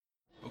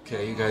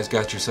Okay, you guys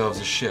got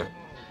yourselves a ship.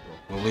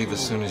 We'll leave as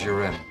soon as you're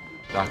ready.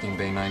 Docking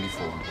Bay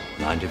 94.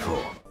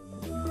 94.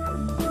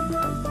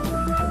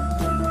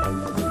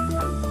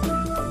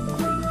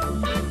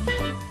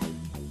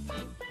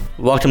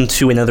 Welcome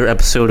to another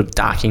episode of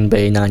Docking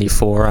Bay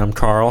 94. I'm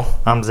Carl.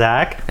 I'm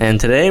Zach. And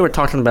today we're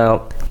talking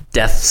about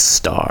Death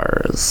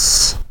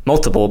Stars.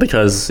 Multiple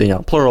because,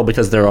 plural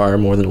because there are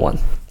more than one.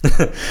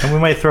 And we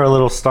might throw a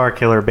little Star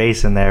Killer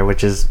base in there,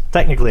 which is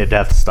technically a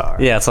Death Star.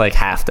 Yeah, it's like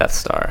half Death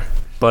Star.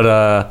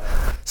 But,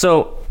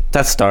 so,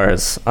 Death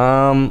Stars.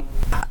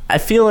 I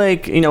feel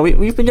like,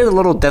 we've been getting a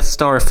little Death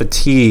Star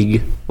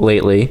fatigue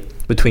lately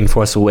between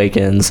Force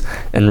Awakens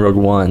and Rogue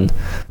One.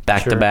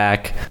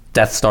 Back-to-back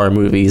Death Star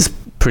movies,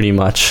 pretty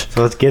much.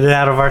 So let's get it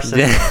out of our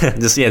system.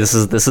 This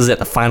is it,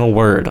 the final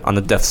word on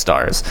the Death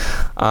Stars.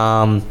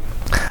 First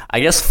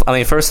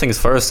things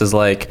first is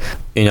with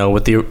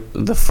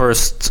the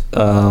first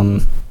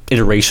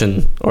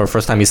iteration or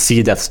first time you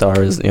see Death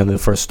Star is the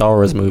first Star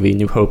Wars movie,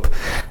 New Hope,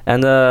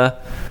 and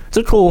it's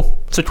a cool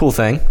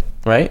thing,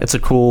 right? It's a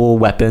cool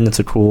weapon. It's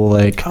a cool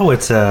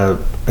it's a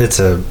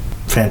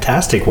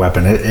fantastic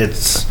weapon.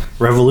 It's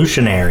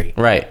revolutionary.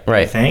 Right.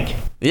 I think.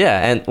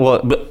 Yeah, and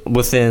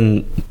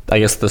within I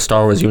guess the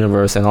Star Wars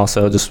universe, and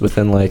also just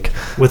within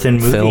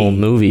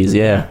film movies.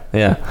 Yeah.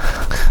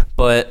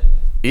 But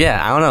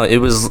yeah, I don't know. It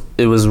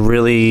was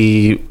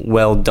really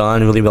well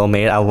done, really well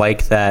made. I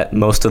like that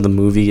most of the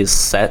movie is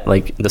set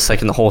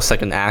the whole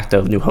second act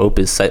of New Hope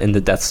is set in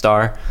the Death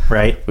Star.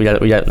 Right. We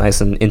got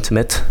nice and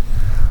intimate.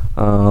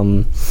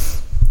 So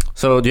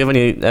do you have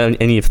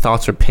any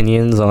thoughts or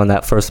opinions on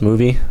that first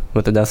movie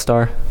with the Death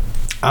Star?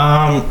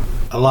 A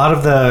lot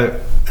of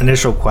the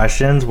initial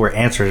questions were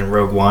answered in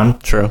Rogue One.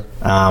 True.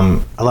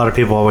 A lot of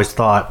people always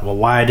thought, well,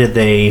 why would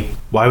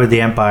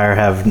the Empire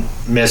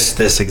have missed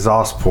this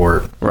exhaust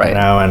port? Right.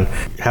 And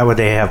how would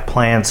they have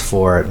plans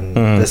for it and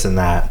this and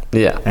that?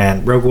 Yeah.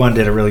 And Rogue One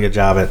did a really good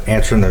job at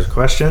answering those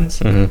questions.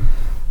 Mm-hmm.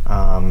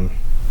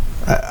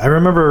 I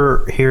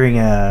remember hearing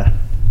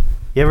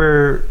you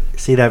ever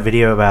see that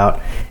video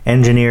about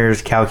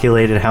engineers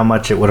calculated how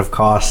much it would have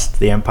cost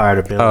the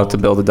Empire to build? Oh, to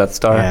build a Death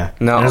Star? Yeah.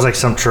 No. And it was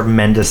some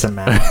tremendous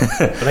amount.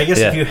 But I guess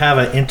if you have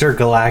an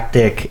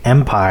intergalactic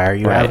empire,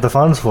 you have the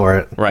funds for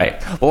it.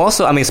 Right. Well,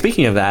 also,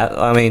 speaking of that,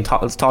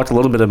 let's talk a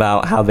little bit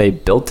about how they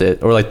built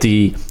it, or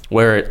the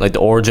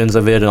origins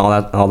of it and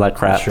all that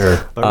crap.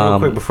 Sure. But real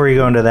quick, before you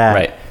go into that,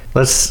 right.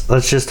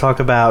 let's just talk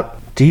about,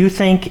 do you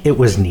think it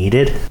was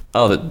needed?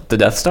 Oh, the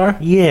Death Star?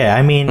 Yeah,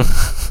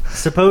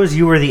 suppose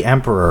you were the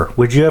Emperor.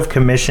 Would you have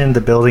commissioned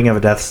the building of a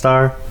Death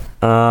Star?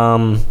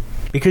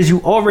 Because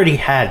you already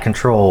had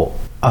control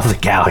of the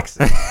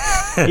galaxy.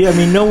 Yeah,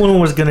 no one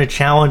was going to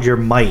challenge your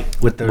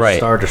might with those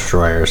Star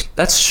Destroyers.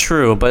 That's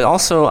true, but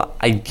also,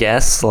 I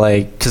guess,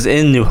 because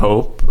in New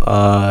Hope,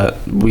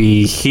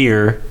 we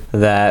hear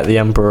that the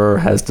Emperor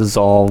has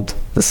dissolved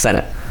the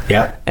Senate.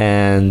 Yeah.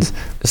 And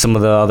some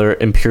of the other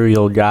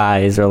Imperial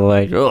guys are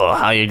like, oh,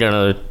 how are you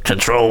going to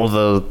control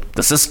the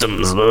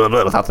systems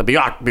without the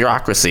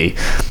bureaucracy?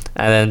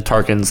 And then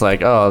Tarkin's like,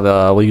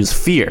 we'll use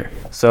fear.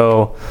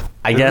 So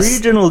I guess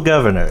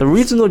the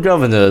regional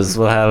governors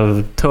will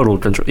have total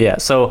control. Yeah,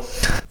 so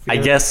I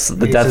guess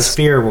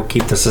fear will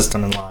keep the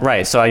system in line.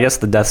 Right, so I guess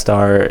the Death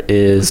Star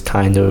is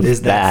kind of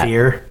Is that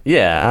fear?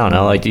 Yeah, I don't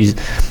know.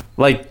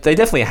 They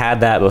definitely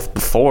had that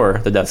before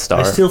the Death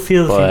Star. I still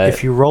feel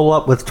if you roll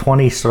up with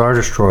 20 Star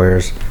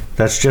Destroyers,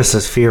 that's just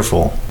as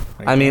fearful.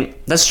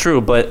 That's true,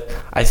 but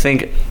I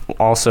think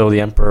also the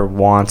Emperor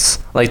wants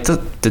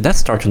the Death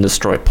Star can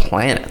destroy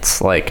planets.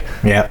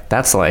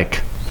 That's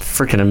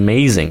freaking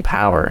amazing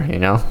power,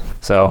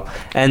 So,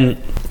 and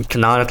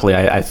canonically,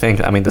 I think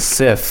the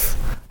Sith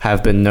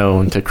have been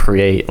known to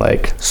create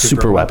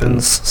super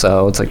weapons.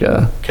 So it's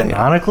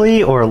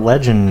canonically or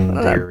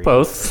legendary?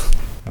 Both.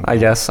 I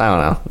guess. I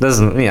don't know. It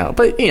doesn't,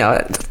 but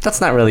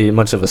that's not really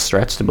much of a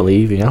stretch to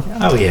believe,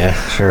 Oh yeah,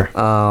 sure.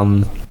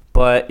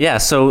 But yeah,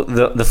 so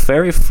the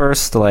very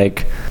first I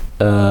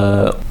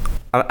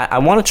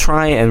want to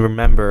try and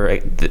remember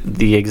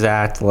the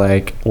exact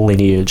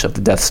lineage of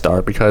the Death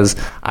Star, because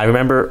I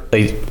remember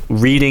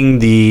reading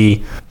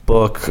the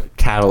book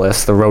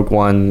Catalyst, the Rogue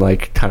One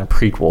kind of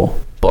prequel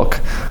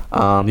book.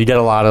 You get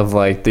a lot of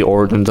the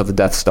origins of the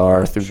Death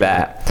Star through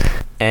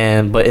that.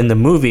 But in the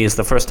movies,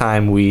 the first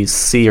time we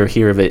see or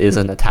hear of it is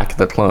in Attack of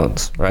the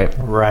Clones, right?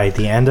 Right.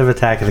 The end of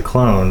Attack of the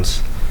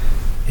Clones,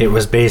 it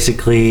was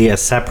basically a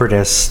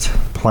separatist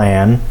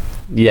plan.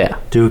 Yeah.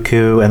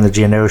 Dooku and the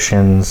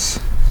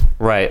Geonosians.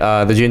 Right.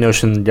 The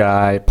Geonosian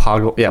guy,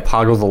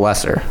 Poggle the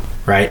Lesser.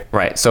 Right.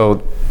 Right.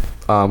 So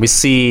we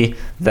see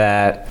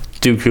that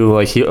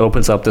Dooku, he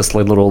opens up this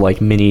little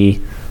mini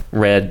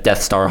red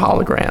Death Star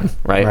hologram,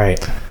 right?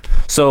 Right.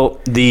 So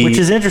which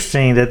is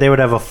interesting that they would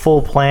have a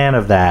full plan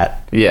of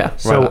that. Yeah.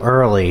 So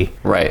early.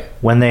 Right.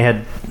 When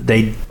they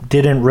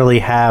didn't really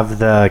have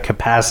the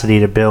capacity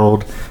to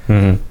build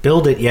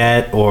it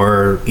yet,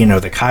 or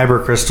the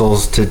Kyber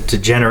crystals to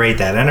generate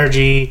that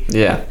energy.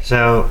 Yeah.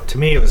 So to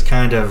me, it was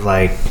kind of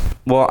it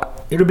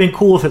would have been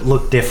cool if it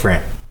looked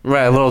different.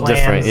 Right, a little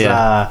different.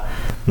 Yeah.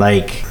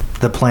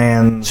 the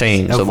plans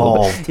changed a little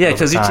evolved. bit. Yeah,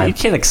 because you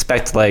can't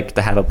expect like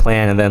to have a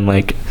plan and then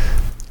like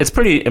it's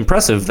pretty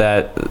impressive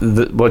that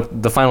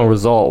what the final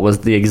result was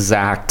the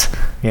exact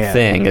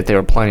thing that they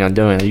were planning on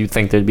doing. You'd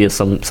think there'd be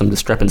some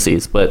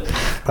discrepancies, but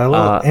a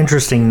little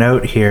interesting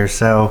note here.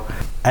 So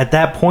at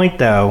that point,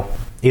 though,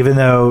 even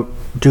though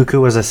Dooku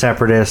was a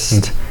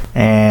separatist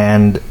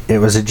and it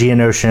was a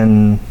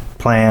Geonosian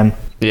plan,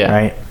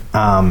 right?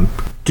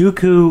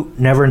 Dooku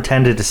never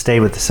intended to stay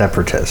with the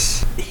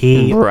separatists.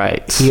 He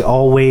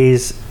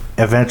always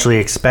eventually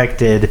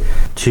expected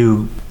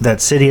that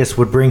Sidious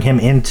would bring him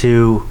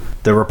into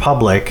the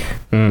Republic.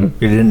 He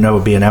didn't know it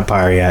would be an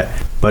empire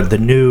yet, but the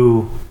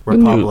new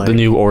Republic, the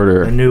new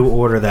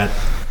order that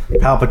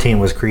Palpatine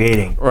was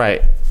creating.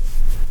 Right.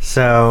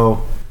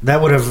 So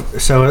that would have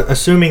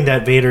assuming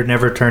that Vader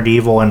never turned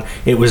evil and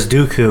it was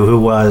Dooku who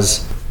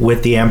was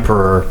with the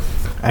Emperor.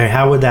 I mean,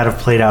 how would that have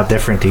played out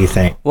different, do you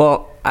think?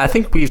 Well, I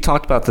think we've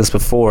talked about this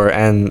before,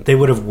 and they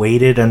would have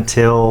waited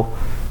until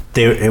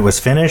it was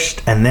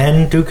finished, and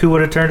then Dooku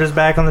would have turned his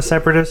back on the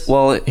Separatists.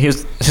 Well,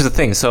 here's the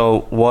thing.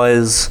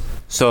 Was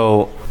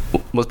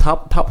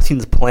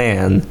Palpatine's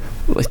plan?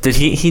 Did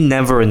he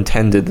never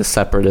intended the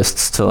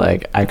Separatists to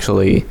like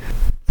actually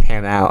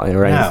pan out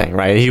or anything,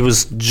 right? He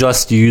was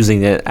just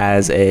using it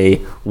as a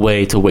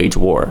way to wage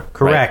war.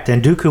 Correct, right?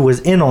 And Dooku was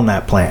in on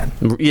that plan.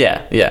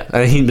 Yeah.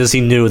 And he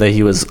knew that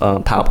he was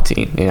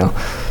Palpatine,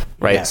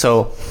 right? Yes.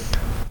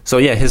 So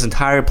yeah, his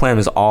entire plan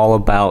is all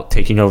about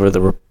taking over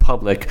the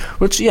Republic,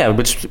 which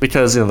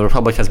because the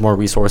Republic has more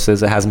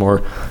resources, it has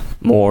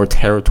more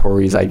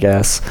territories, I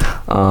guess.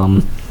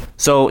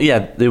 So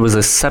yeah, it was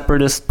a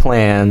separatist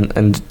plan,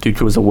 and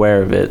Dooku was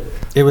aware of it.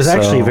 It was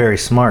actually very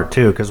smart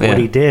too, because what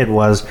he did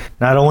was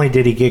not only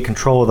did he get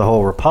control of the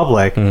whole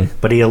Republic,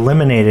 but he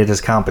eliminated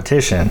his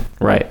competition.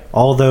 Right.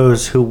 All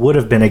those who would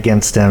have been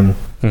against him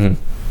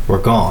were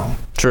gone.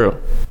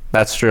 True.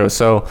 That's true.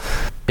 So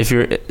if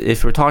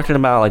we're talking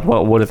about like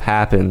what would have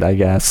happened, I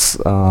guess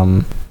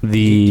do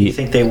you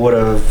think they would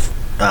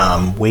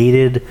have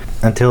waited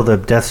until the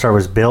Death Star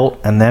was built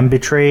and then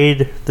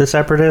betrayed the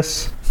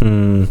Separatists?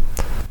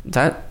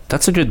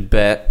 That's a good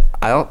bet.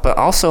 But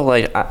also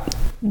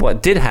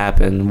what did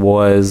happen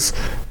was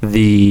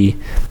the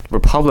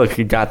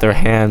Republic got their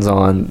hands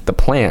on the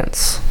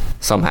plans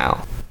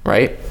somehow,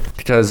 right?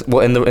 Because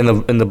in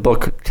the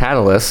book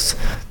Catalyst,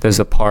 there's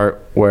a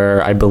part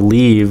where I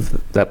believe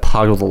that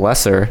Poggle the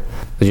Lesser,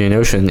 the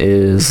Geonosian,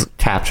 is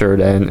captured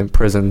and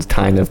imprisoned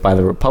kind of by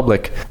the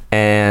Republic,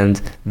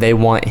 and they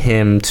want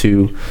him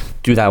to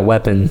do that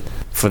weapon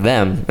for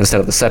them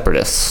instead of the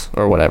Separatists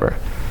or whatever.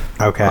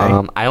 Okay.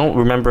 I don't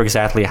remember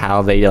exactly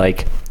how they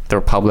the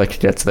Republic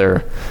gets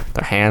their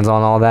hands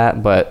on all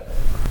that, but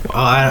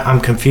I'm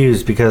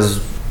confused because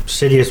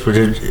Sidious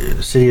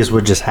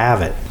would just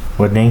have it,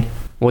 wouldn't he?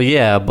 Well,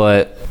 yeah,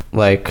 but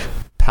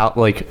what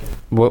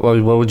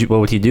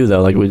would he do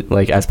though?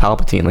 Like as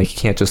Palpatine, he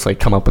can't just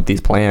come up with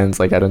these plans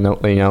I don't know,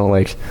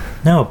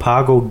 No,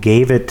 Poggle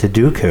gave it to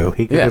Dooku.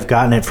 He could have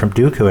gotten it from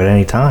Dooku at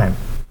any time.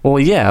 Well,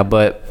 yeah,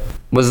 but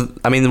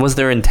was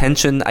their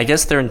intention? I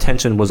guess their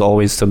intention was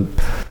always to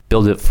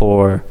build it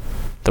for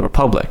the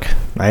Republic.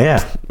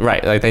 Yeah.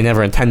 Right. They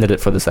never intended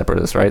it for the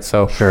Separatists, right?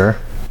 So sure.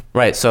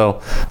 Right.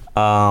 So,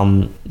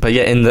 but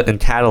yeah, in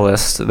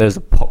Catalyst, there's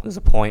a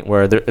point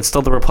where it's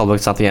still the Republic,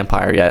 it's not the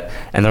Empire yet,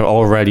 and they're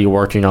already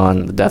working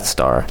on the Death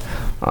Star.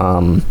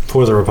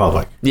 For the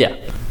Republic. Yeah.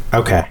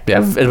 Okay.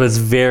 Yeah, it was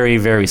very,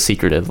 very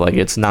secretive.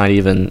 It's not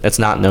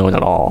known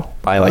at all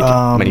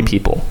by many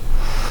people.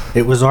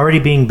 It was already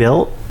being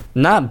built?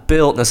 Not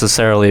built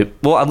necessarily.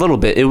 Well, a little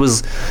bit.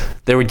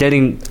 They were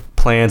getting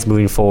plans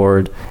moving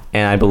forward,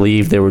 and I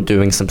believe they were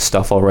doing some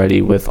stuff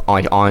already with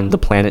on the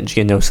planet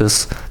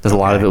Geonosis. There's a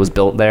lot of it was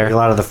built there. A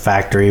lot of the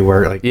factory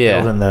were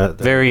building the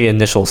very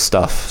initial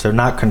stuff. So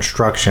not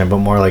construction, but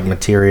more like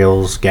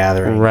materials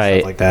gathering,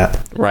 stuff like that.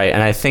 Right,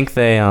 and I think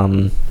they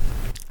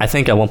I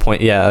think at one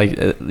point,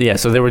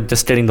 so they were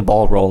just getting the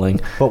ball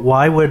rolling. But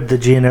why would the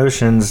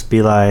Geonosians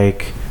be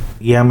like,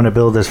 yeah, I'm going to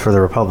build this for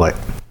the Republic?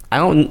 I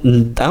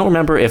don't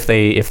remember if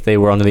they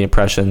were under the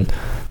impression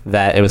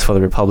that it was for the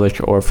Republic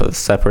or for the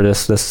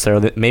Separatists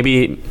necessarily.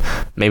 Maybe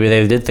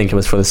they did think it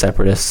was for the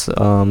Separatists. I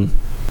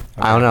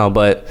don't know,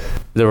 but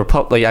the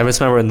Republic. I just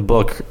remember in the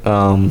book,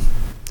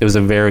 it was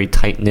a very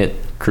tight knit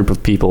group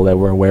of people that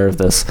were aware of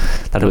this,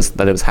 that it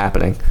was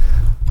happening.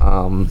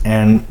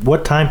 And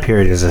what time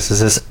period is this?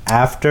 Is this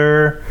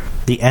after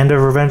the end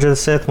of Revenge of the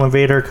Sith when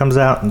Vader comes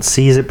out and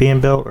sees it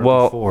being built,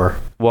 or before?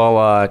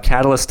 Well,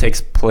 Catalyst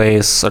takes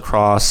place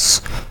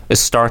it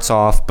starts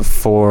off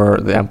before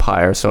the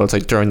Empire, so it's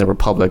during the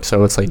Republic,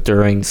 so it's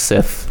during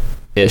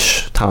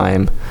Sith-ish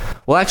time.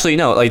 Well, actually,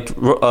 no,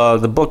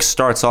 the book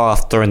starts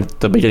off during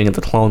the beginning of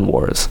the Clone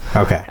Wars.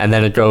 Okay. And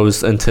then it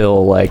goes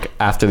until,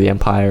 after the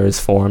Empire is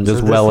formed,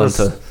 so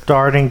into...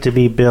 starting to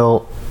be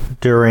built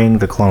during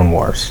the Clone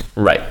Wars.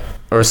 Right.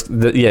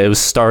 It was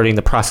starting.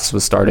 The process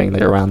was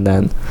starting around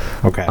then.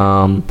 Okay.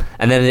 And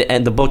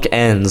then the book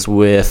ends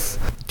with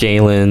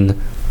Galen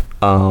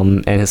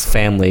and his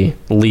family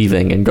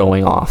leaving and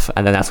going off,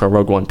 and then that's where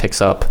Rogue One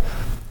picks up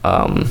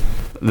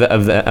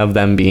of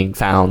them being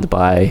found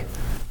by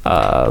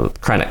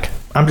Krennic.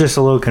 I'm just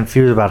a little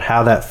confused about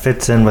how that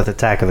fits in with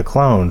Attack of the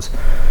Clones,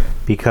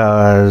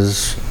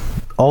 because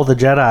all the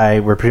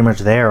Jedi were pretty much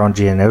there on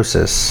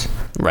Geonosis,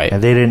 Right.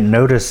 and they didn't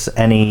notice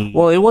any.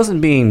 Well, it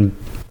wasn't being.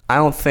 I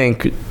don't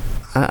think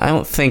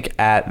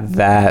at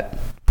that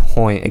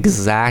point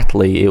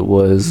exactly it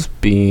was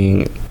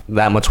being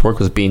that much work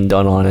was being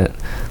done on it.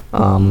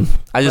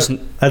 I just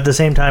At the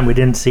same time, we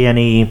didn't see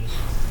any.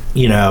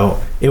 You know,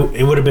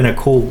 it would have been a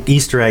cool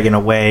Easter egg in a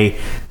way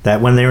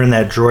that when they were in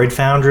that droid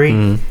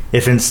foundry,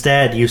 if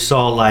instead you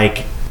saw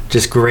like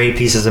just gray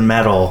pieces of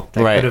metal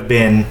that Right. could have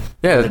been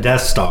Yeah. the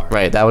Death Star.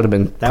 right. That would have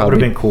been That would have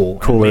been cool.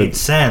 Cooler. It made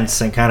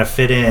sense and kind of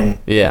fit in.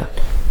 Yeah.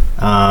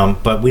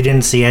 But we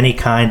didn't see any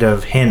kind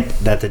of hint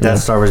that the Death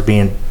Star was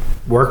being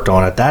worked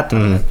on at that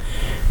time.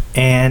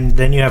 And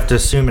then you have to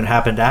assume it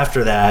happened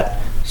after that.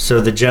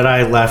 So the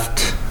Jedi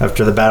left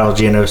after the Battle of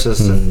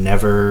Geonosis and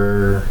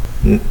never,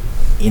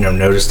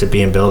 noticed it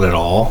being built at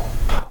all.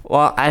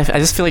 Well, I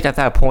just feel like at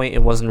that point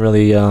it wasn't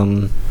really.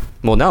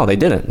 Well, no, they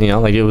didn't.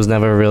 Like it was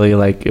never really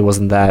like it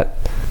wasn't that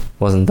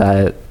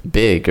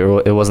big,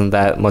 or it wasn't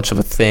that much of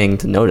a thing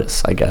to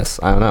notice. I guess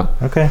I don't know.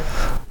 Okay.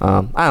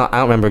 I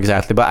don't remember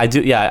exactly, but I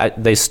do. Yeah,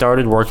 they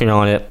started working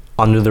on it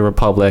under the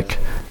Republic,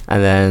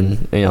 and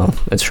then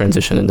it's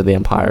transitioned into the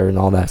Empire and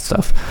all that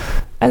stuff.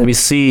 And we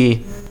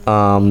see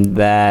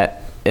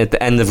that at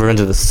the end of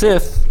Revenge of the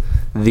Sith,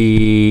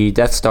 the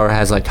Death Star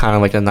has like kind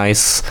of like a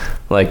nice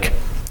like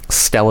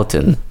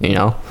skeleton,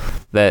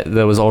 that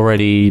was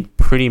already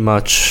pretty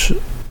much.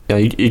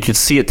 You could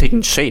see it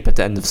taking shape at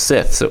the end of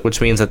Sith, which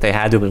means that they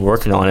had to have been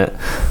working on it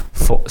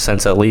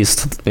since at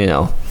least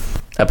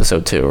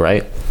Episode 2,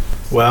 right?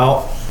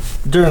 Well,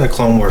 during the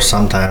Clone Wars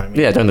sometime.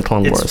 Yeah, during the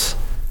Clone Wars.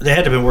 They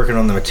had to have been working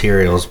on the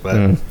materials, but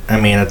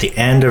at the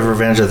end of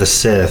Revenge of the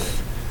Sith,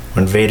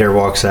 when Vader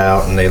walks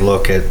out and they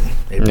look at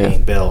it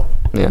being built.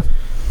 Yeah.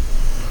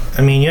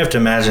 You have to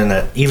imagine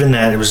that even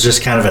that it was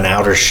just kind of an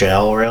outer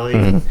shell,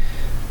 really.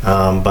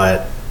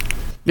 But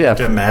you have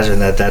to imagine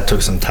that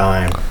took some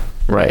time.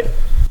 Right.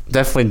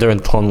 Definitely during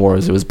the Clone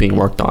Wars, it was being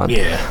worked on.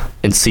 Yeah.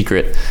 In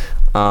secret.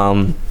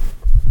 But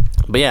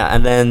yeah,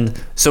 and then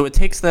so it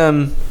takes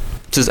them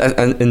just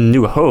in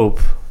New Hope,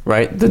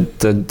 right?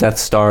 The Death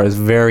Star is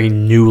very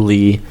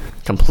newly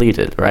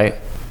completed, right?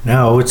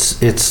 No,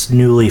 it's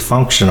newly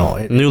functional.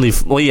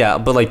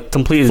 But like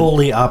completed,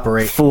 fully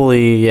operational.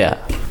 Fully,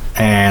 yeah.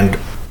 And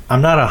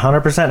I'm not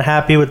 100%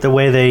 happy with the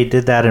way they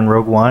did that in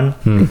Rogue One.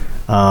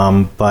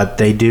 But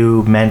they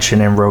do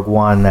mention in Rogue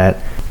One that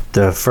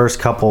the first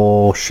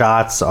couple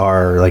shots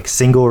are like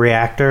single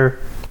reactor.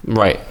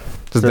 Right.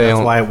 So that's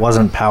why it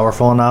wasn't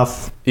powerful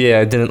enough.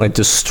 Yeah, it didn't like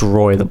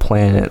destroy the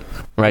planet.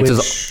 Right.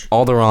 Because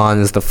Alderaan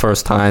is the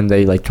first time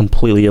they like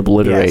completely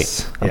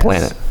obliterate a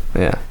planet.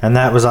 Yeah. And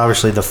that was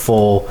obviously the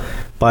full.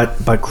 But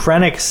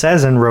Krennic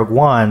says in Rogue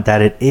One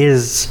that it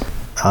is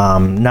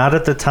not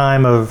at the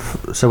time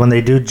of. So when they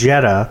do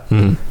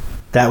Jedha,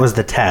 that was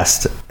the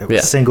test. It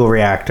was single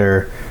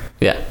reactor.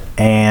 Yeah.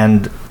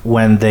 And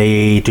when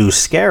they do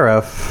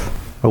Scarif,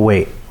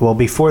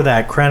 before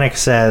that, Krennic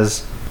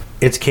says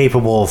it's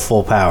capable of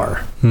full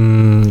power.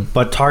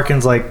 But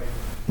Tarkin's like,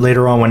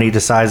 later on when he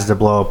decides to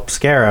blow up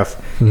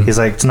Scarif, he's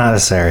like, it's not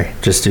necessary,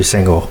 just do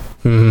single.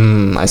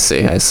 I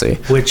see.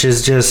 Which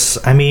is just,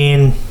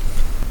 it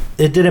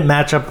didn't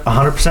match up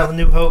 100% with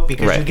New Hope,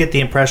 because you get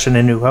the impression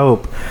in New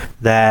Hope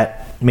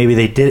that maybe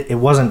it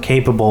wasn't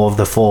capable of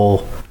the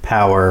full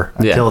power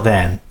until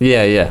then.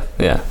 Yeah.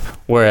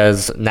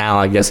 Whereas now,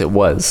 I guess it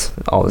was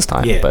all this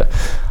time. Yeah. But,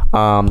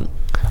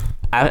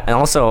 and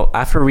also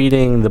after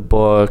reading the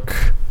book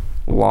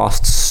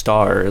Lost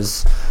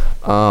Stars,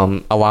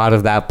 a lot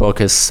of that book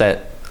is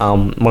set.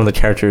 One of the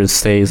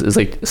characters is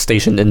like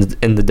stationed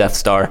in the Death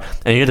Star,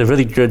 and you get a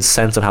really good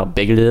sense of how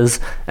big it is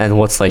and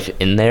what's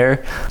like in there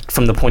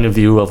from the point of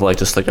view of like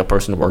just like a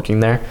person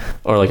working there,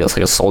 or like it's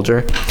like a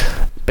soldier.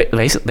 But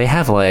they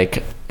have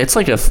like it's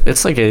like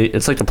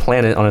a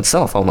planet on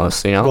itself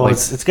almost, Well, like,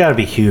 it's got to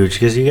be huge,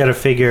 because you got to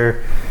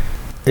figure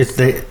it's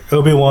the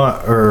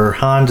Obi-Wan or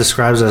Han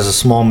describes it as a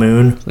small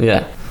moon.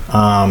 Yeah.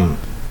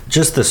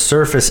 Just the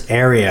surface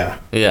area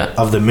Yeah.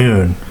 of the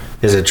moon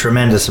is a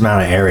tremendous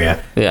amount of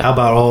area. Yeah. How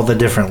about all the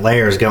different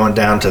layers going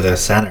down to the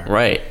center?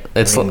 Right.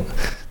 It's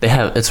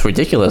it's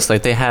ridiculous.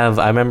 Like they have.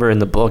 I remember in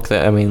the book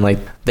that like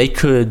they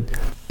could.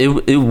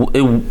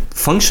 It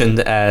functioned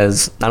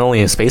as not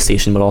only a space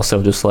station but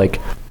also just like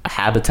a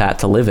habitat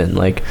to live in.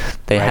 Like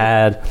they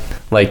had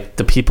like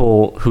the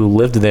people who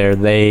lived there.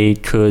 They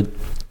could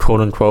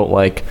quote unquote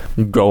like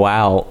go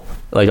out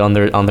like on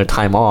their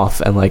time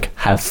off and like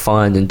have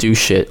fun and do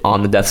shit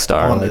on the Death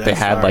Star. They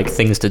had like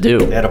things to do.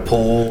 They had a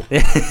pool. They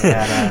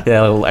had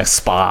a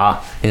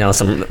spa.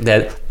 Some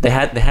they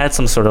had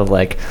some sort of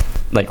like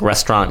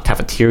restaurant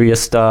cafeteria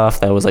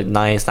stuff that was like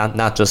nice,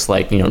 not just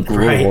like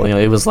gruel. Right.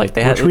 It was like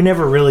they had, which we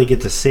never really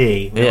get to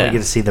see. We only get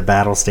to see the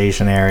battle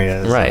station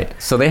areas. Right.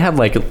 So they had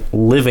like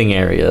living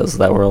areas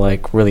that were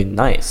like really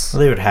nice.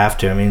 Well, they would have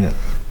to.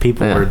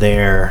 People Yeah. were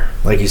there,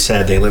 like you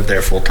said, they lived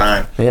there full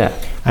time. Yeah.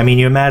 I mean,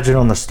 you imagine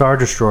on the Star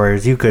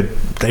Destroyers,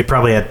 they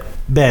probably had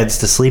beds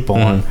to sleep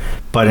on,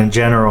 but in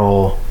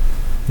general,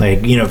 like,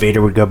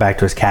 Vader would go back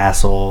to his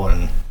castle,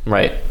 and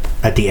Right.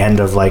 at the end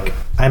of, like,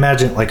 I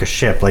imagine like a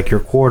ship, like you're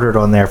quartered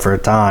on there for a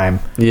time,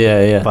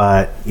 Yeah, yeah.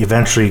 but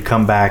eventually you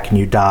come back and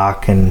you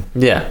dock, and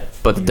Yeah,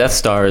 but the Death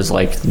Star is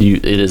like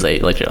it is a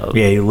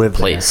you live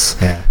place,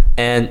 there. Yeah.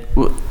 and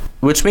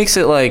which makes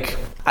it like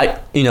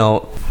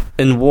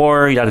in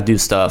war you got to do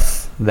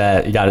stuff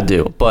that you got to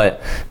do,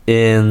 but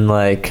in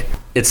like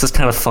it's just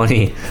kind of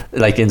funny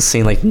like in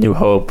seeing like New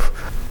Hope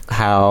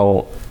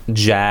how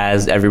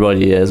jazzed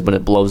everybody is when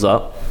it blows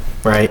up.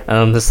 Right.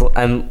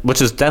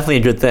 Which is definitely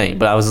a good thing,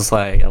 but I'm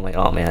like,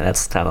 oh man,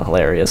 that's kind of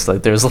hilarious.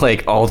 Like, there's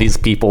like all these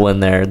people in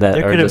there that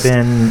There are could have just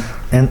been,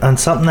 and on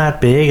something that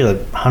big, like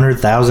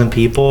 100,000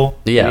 people.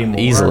 maybe more.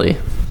 easily.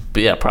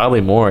 But yeah,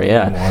 probably more.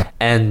 Yeah, more.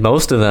 and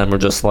most of them are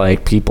just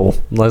like people.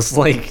 Less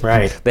like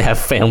Right. They have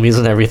families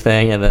and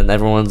everything, and then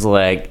everyone's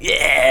like,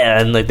 yeah,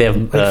 and like they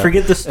have. Like,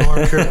 forget the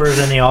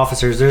stormtroopers and the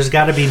officers. There's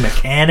got to be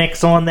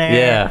mechanics on there.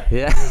 Yeah,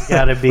 yeah. There's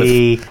got to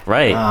be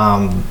Right.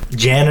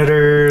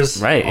 janitors.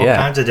 Right, All yeah.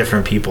 kinds of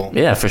different people.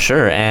 Yeah, for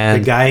sure. The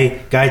And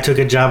guy took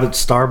a job at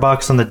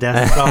Starbucks on the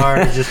Death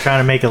Star. He's just trying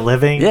to make a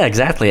living. yeah,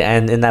 exactly.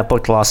 And in that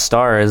book, Lost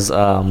Stars,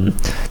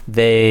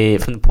 they,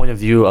 from the point of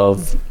view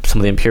of some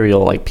of the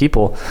Imperial like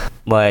people,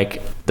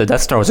 like the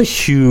Death Star was a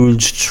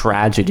huge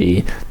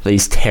tragedy.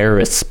 These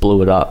terrorists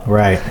blew it up.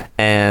 Right.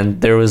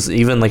 And there was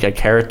even like a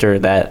character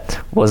that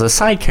was a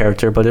side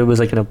character, but it was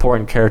like an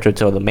important character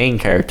to the main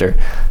character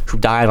who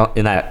died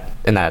in that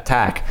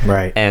attack.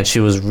 Right. And she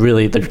was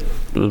really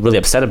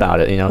upset about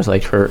it. It's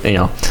like her.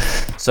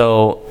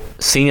 So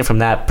seeing it from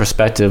that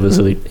perspective was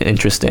really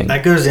interesting.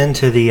 That goes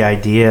into the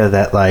idea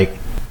that, like,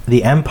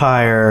 the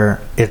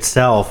Empire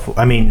itself,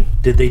 I mean,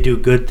 did they do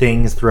good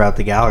things throughout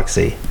the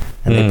galaxy?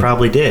 And they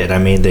probably did. I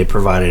mean, they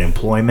provided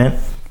employment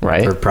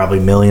Right. for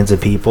probably millions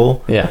of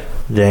people. Yeah.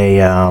 They,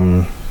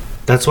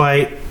 that's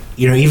why,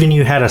 even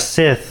you had a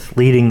Sith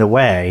leading the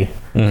way,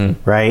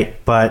 right?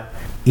 But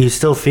you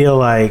still feel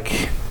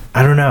like,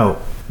 I don't know,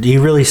 do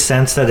you really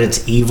sense that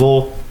it's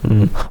evil? Do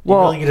you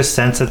really get a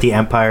sense that the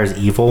Empire is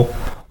evil?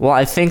 Well,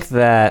 I think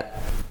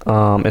that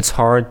it's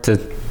hard to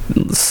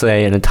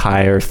say an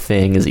entire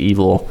thing is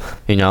evil.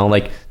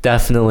 Like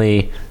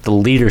definitely the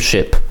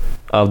leadership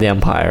of the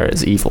Empire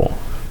is evil.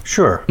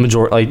 Sure.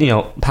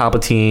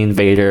 Palpatine,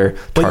 Vader.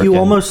 But you Tarkin.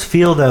 almost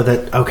feel, though,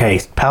 that, okay,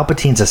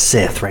 Palpatine's a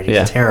Sith, right? He's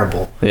Yeah.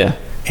 terrible. Yeah.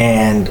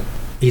 And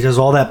he does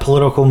all that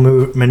political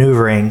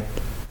maneuvering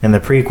in the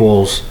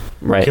prequels.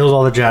 Right. Kills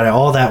all the Jedi.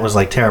 All that was,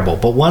 like, terrible.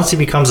 But once he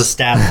becomes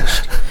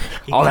established...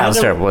 All that was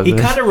terrible, He wasn't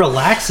it? kind of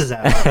relaxes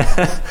out of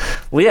it.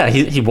 Well, yeah,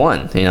 he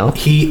won. Yeah,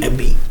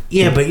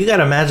 but you got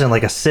to imagine,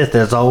 like, a Sith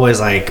that's always,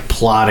 like,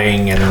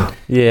 plotting and...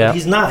 Yeah.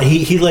 He's not...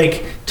 He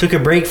like, took a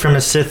break from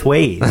his Sith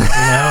ways,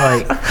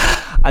 Like...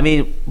 I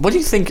mean, what do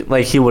you think?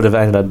 Like he would have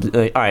ended up.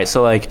 All right,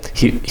 so like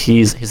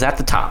he's at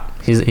the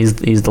top.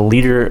 He's the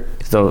leader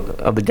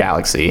of the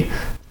galaxy,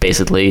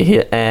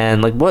 basically.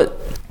 And like, what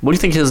do you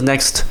think his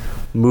next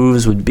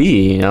moves would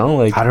be?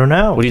 Like I don't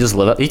know. Would he just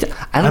live up?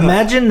 I don't know.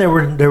 Imagine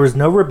there was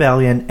no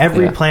rebellion.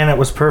 Every planet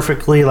was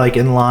perfectly, like,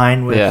 in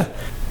line with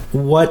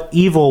what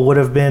evil would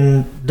have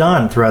been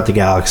done throughout the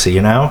galaxy.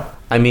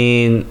 I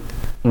mean,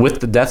 with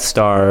the Death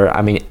Star,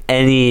 I mean,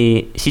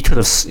 he could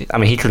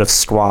have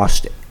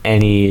squashed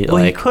any.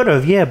 Well, he could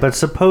have, yeah. But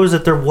suppose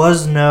that there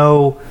was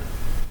no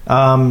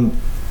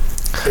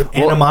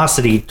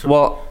animosity.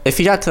 Well, if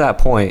he got to that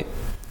point,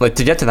 like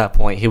to get to that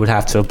point, he would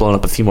have to have blown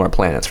up a few more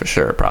planets for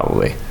sure,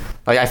 probably.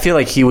 Like I feel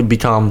like he would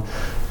become,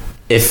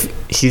 if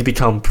he's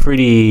become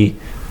pretty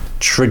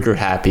trigger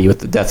happy with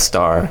the Death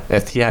Star.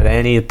 If he had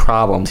any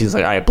problems, he's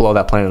like, all right, blow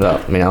that planet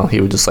up. He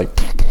would just like,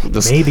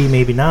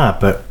 maybe not.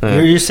 But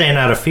you're saying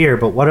out of fear.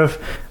 But what if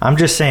I'm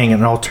just saying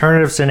an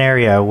alternative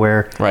scenario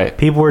where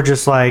people were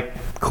just like,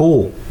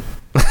 cool,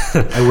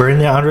 we're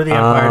under the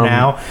Empire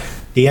now.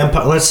 The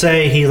Empire. Let's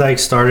say he like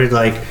started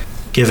like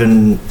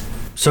giving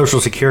Social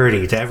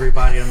Security to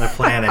everybody on the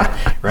planet,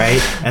 right?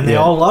 And they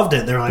all loved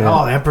it. They're like,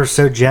 oh, the Emperor's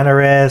so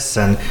generous.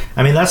 And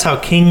I mean, that's how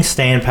kings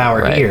stay in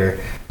power here.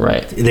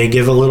 Right. They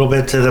give a little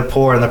bit to the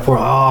poor, and the poor,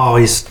 oh,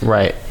 he's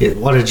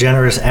what a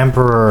generous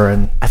emperor.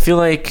 And I feel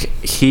like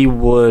he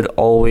would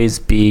always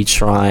be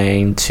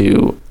trying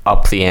to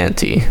up the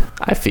ante.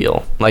 I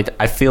feel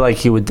like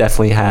he would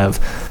definitely have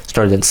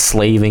started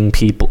enslaving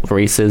people,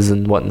 races,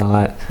 and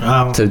whatnot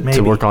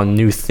to work on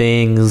new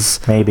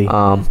things. Maybe.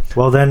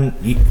 Well, then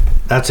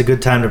that's a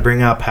good time to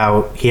bring up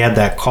how he had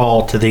that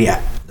call to the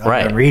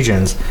other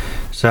regions.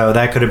 So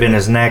that could have been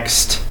his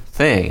next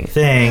thing.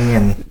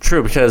 And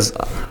true, because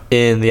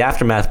in the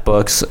Aftermath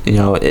books,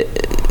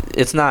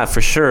 it's not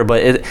for sure,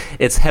 but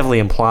it's heavily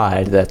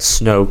implied that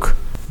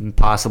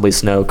possibly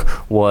Snoke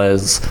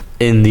was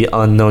in the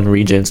unknown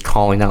regions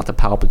calling out to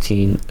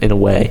Palpatine in a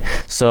way.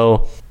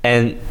 So,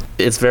 and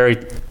it's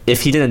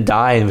if he didn't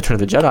die in Return of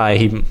the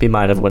Jedi, he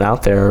might have went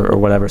out there or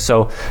whatever.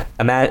 So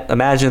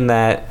imagine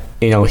that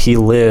he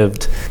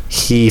lived,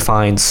 he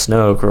finds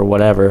Snoke or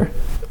whatever,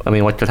 I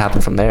mean, what could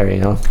happen from there?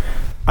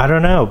 I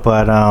don't know,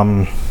 but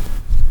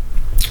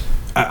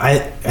I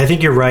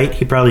think you're right.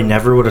 He probably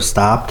never would have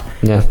stopped.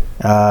 Yeah.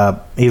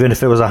 Even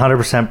if it was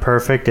 100%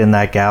 perfect in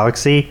that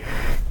galaxy,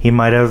 he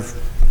might have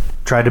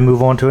tried to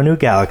move on to a new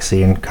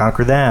galaxy and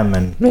conquer them,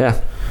 and Yeah.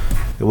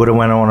 it would have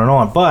went on and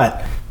on.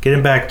 But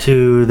getting back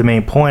to the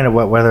main point of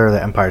whether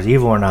the Empire's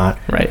evil or not,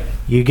 Right.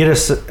 you get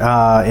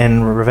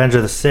in Revenge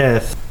of the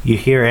Sith, you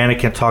hear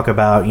Anakin talk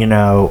about,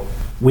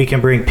 we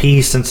can bring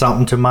peace and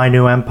something to my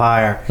new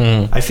empire.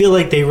 I feel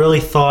like they really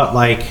thought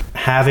like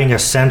having a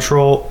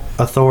central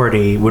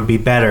authority would be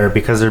better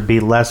because there'd be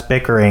less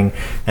bickering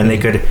and they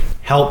could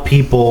help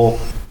people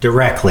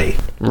directly.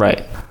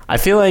 Right. I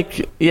feel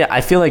like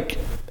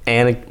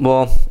Anakin,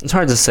 well, it's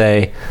hard to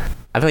say.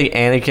 I feel like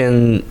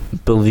Anakin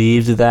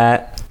believed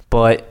that,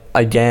 but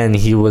again,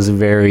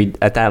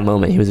 at that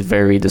moment, he was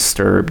very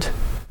disturbed.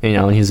 He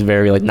was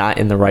very like not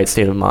in the right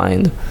state of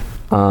mind.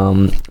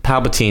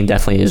 Palpatine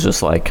definitely is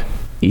just like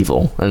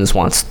evil and just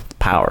wants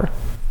power.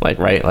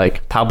 Right?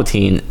 Like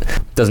Palpatine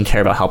doesn't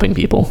care about helping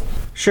people.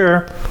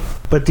 Sure.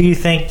 But do you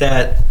think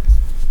that,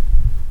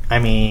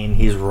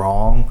 he's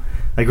wrong?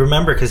 Like,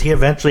 remember, because he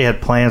eventually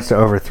had plans to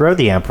overthrow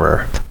the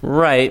Emperor.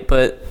 Right,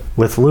 but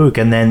with Luke,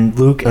 and then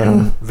Luke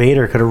and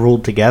Vader could have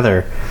ruled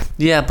together.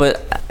 Yeah,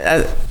 but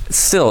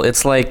still,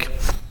 it's like,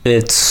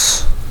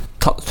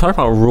 talk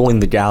about ruling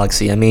the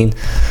galaxy.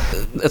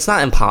 It's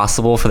not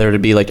impossible for there to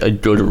be like a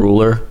good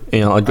ruler,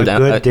 a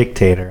good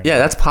dictator. Yeah,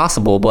 that's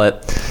possible,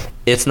 but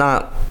it's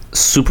not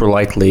super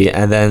likely.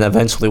 And then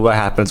eventually, what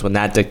happens when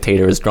that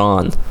dictator is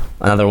gone?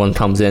 Another one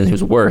comes in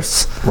who's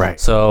worse. Right.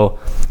 So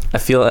I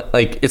feel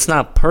like it's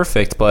not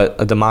perfect, but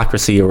a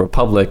democracy, a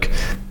republic,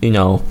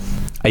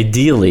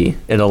 ideally,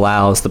 it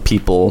allows the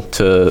people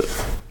to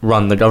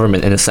run the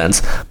government in a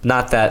sense.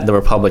 Not that the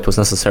Republic was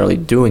necessarily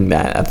doing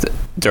that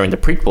during the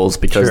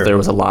prequels, because there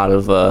was a lot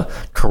of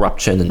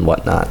corruption and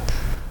whatnot.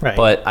 Right.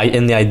 But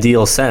in the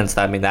ideal sense,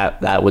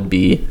 that would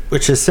be...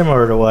 Which is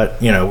similar to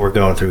what, we're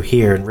going through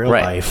here in real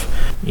life.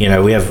 We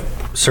have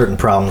certain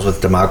problems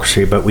with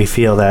democracy, but we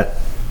feel that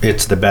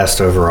it's the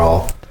best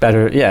overall.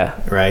 Better, yeah.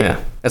 Right?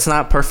 Yeah. It's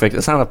not perfect.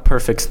 It's not a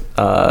perfect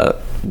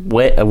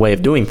way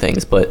of doing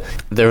things, but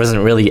there isn't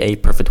really a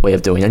perfect way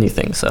of doing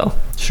anything. So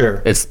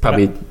sure, it's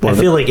probably. I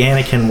feel like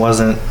Anakin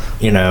wasn't.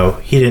 He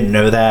didn't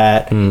know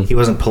that. He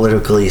wasn't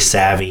politically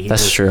savvy.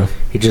 That's true.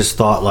 He just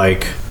thought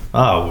like,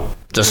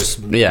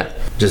 just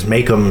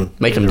make him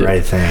do the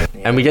right thing.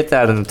 Yeah. And we get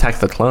that in Attack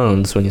of the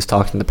Clones when he's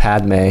talking to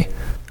Padme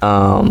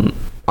on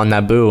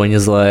Naboo, and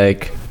he's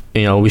like,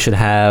 we should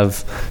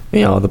have,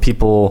 the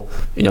people,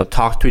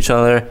 talk to each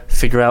other,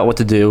 figure out what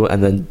to do,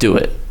 and then do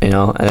it, and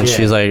then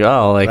she's like,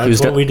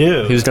 who's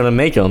gonna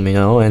make them,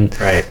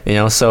 and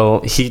right,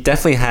 so he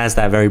definitely has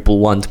that very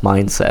blunt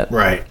mindset,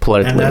 right,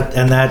 politically,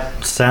 and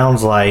that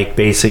sounds like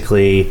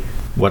basically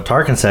what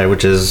Tarkin said,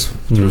 which is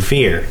through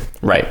fear,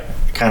 right.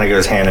 It kind of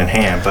goes hand in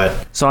hand,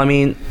 but so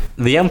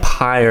the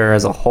Empire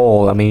as a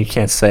whole, you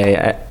can't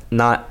say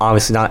not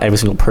every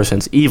single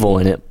person's evil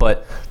in it,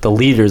 but the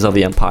leaders of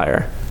the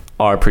Empire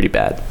are pretty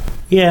bad.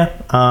 Yeah.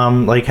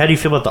 Like, how do you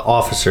feel about the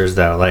officers,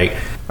 though? Like,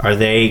 are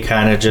they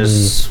kind of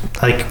just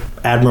like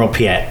Admiral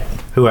Piet,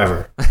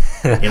 whoever,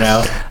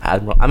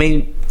 Admiral.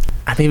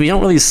 We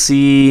don't really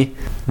see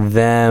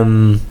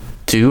them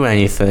do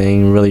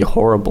anything really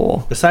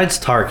horrible besides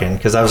Tarkin,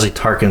 because obviously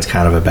Tarkin's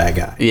kind of a bad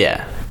guy.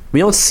 Yeah. We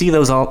don't see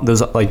those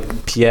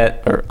like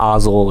Piet or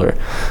Ozzel or.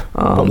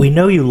 But we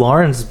know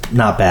Yularen's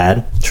not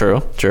bad.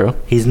 True.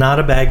 He's not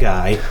a bad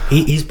guy.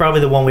 He's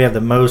probably the one we have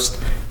the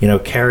most,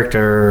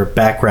 character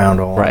background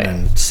on, right,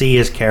 and see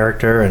his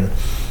character and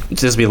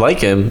just be like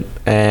him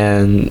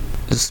and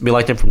just be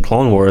like him from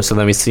Clone Wars. So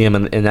then we see him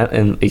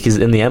in he's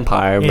in the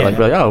Empire. Yeah. We're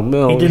like, oh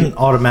no, he didn't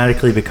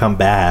automatically become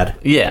bad.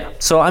 Yeah.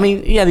 So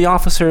the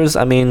officers.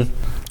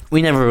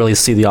 We never really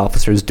see the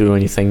officers do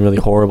anything really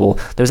horrible.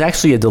 There's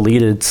actually a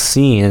deleted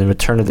scene in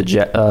Return of the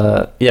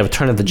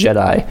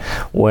Jedi,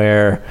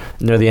 where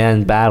near the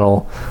end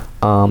battle,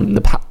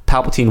 the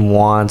Palpatine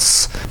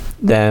wants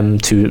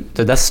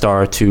the Death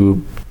Star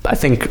to, I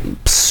think,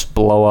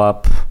 blow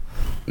up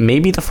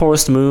maybe the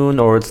Forest Moon,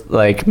 or it's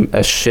like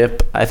a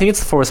ship. I think it's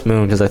the Forest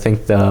Moon, because I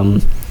think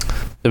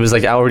it was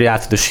like already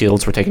after the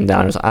shields were taken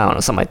down, or I don't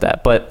know, something like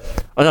that. But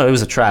it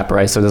was a trap,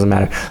 right? So it doesn't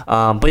matter.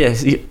 But yeah,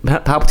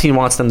 Palpatine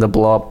wants them to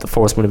blow up the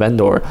Forest Moon of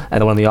Endor,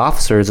 and then one of the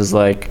officers is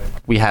like,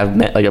 "We have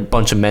like a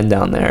bunch of men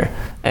down there,"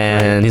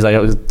 and he's like,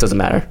 "It doesn't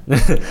matter."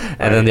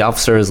 And then the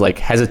officer is like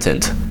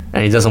hesitant,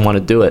 and he doesn't want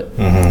to do it.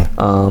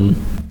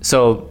 Mm-hmm.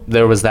 So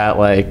there was that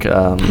like.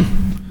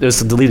 There's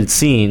a deleted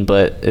scene,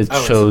 but it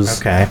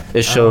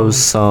shows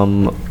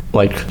some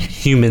like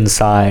human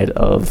side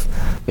of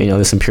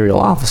this Imperial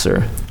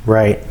officer.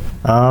 Right.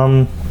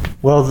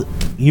 Well,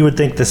 you would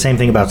think the same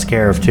thing about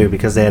Scarif too,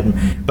 because they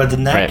had, but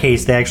in that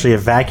case, they actually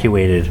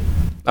evacuated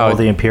all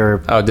the Imperial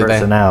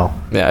personnel.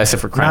 Yeah,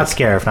 except for Not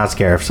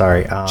Scarif.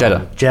 Sorry,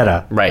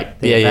 Jeddah. Right.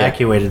 They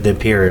evacuated the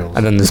Imperials,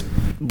 and then this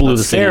blew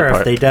the city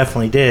apart. They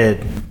definitely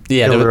did.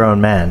 Kill their own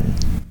men.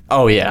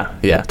 Oh yeah.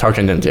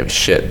 Tarkin didn't give a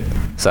shit,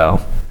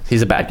 so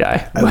he's a bad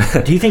guy.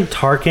 Do you think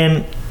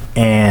Tarkin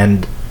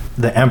and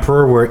the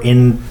Emperor were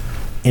in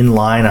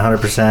line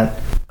 100%.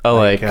 Oh,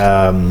 like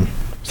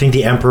think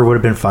the Emperor would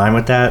have been fine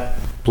with that?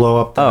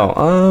 Blow up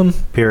the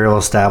Imperial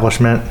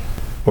establishment?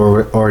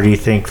 Or do you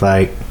think,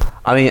 like...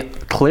 I mean,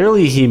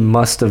 clearly he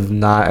must have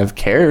not have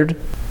cared,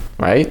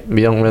 right?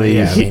 We don't really...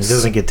 Yeah, I mean, he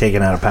doesn't get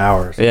taken out of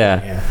power. So,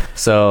 yeah.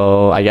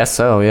 So, I guess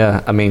so,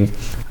 yeah. I mean,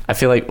 I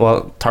feel like,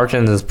 well,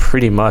 Tarkin is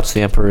pretty much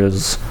the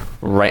Emperor's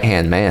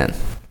right-hand man,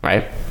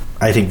 right?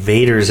 I think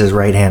Vader's his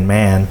right-hand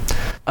man.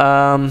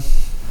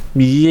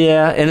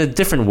 Yeah, in a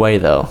different way,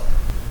 though.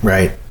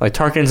 Right. Like,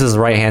 Tarkin's his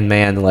right-hand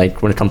man,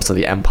 like, when it comes to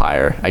the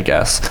Empire, I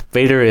guess.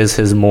 Vader is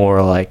his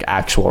more, like,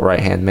 actual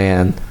right-hand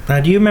man. Now,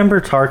 do you remember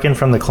Tarkin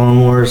from the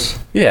Clone Wars?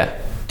 Yeah.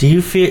 Do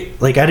you feel...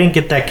 Like, I didn't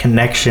get that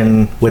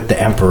connection with the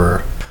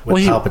Emperor,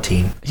 with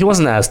Palpatine. He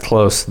wasn't as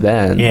close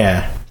then.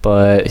 Yeah.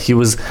 But he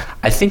was...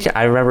 I think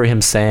I remember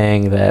him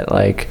saying that,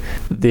 like,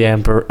 the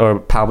Emperor... Or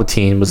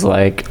Palpatine was,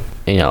 like,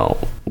 you know,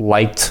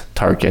 liked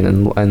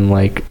Tarkin. And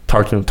like,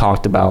 Tarkin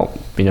talked about,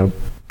 you know,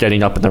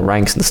 getting up in the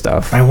ranks and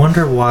stuff. I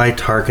wonder why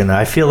Tarkin.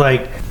 I feel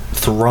like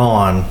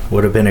Thrawn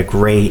would have been a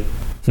great...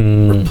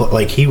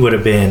 like, he would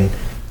have been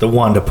the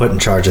one to put in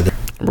charge of the...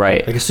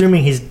 Right. Like,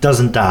 assuming he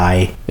doesn't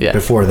die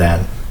before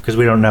then, because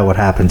we don't know what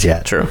happens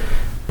yet. True.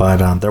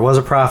 But there was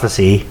a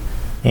prophecy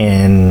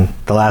in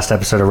the last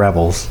episode of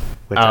Rebels,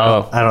 which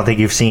I don't think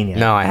you've seen yet.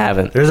 No, I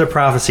haven't. There's a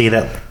prophecy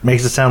that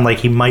makes it sound like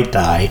he might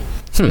die.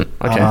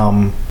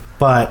 Okay.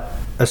 But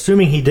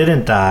assuming he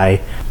didn't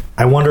die,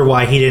 I wonder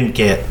why he didn't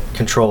get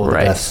control of the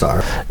Death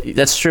Star.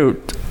 That's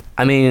true.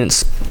 I mean,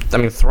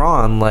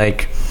 Thrawn,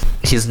 like,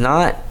 he's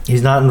not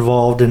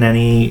involved in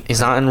any...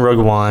 He's not in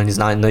Rogue One. He's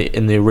not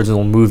in the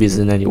original movies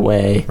in any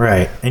way.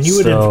 Right. And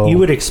you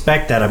would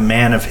expect that a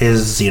man of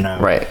his, you know...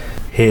 Right.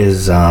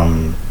 His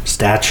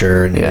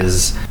stature and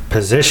his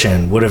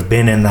position would have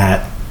been in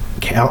that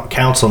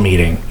council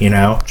meeting, you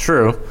know?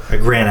 True. A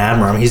Grand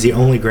Admiral. I mean, he's the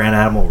only Grand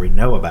Admiral we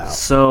know about.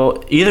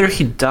 So either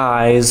he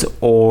dies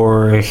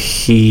or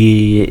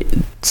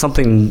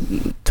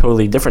something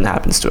totally different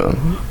happens to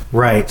him.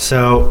 Right.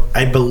 So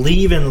I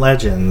believe in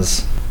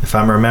Legends, if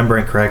I'm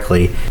remembering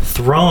correctly,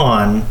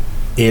 Thrawn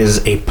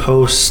is a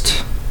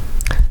post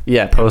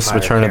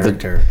Return of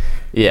the...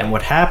 Yeah. And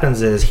what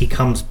happens is he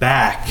comes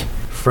back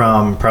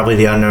from probably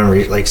the unknown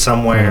region, like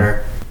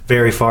somewhere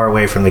very far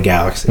away from the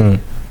galaxy.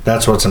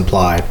 That's what's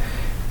implied.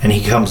 And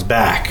he comes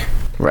back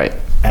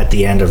at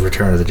the end of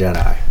Return of the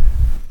Jedi.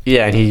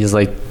 Yeah, and he's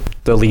like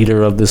the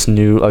leader of this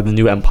new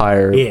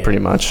empire, pretty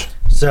much.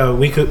 So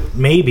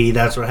maybe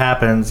that's what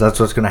happens. That's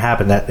what's going to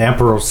happen. That the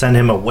Emperor will send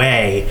him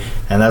away,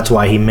 and that's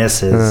why he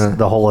misses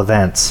the whole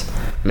events.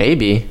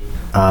 Maybe.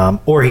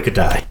 Or he could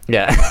die.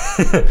 Yeah.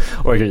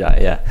 Or he could die,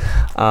 yeah.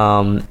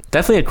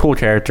 Definitely a cool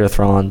character,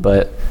 Thrawn,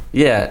 but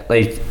yeah,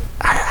 like,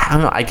 I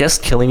don't know, I guess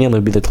killing him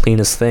would be the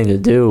cleanest thing to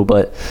do,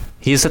 but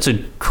he's such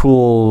a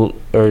cool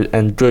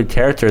and good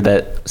character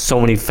that so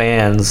many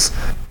fans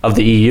of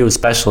the EU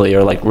especially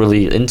are like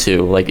really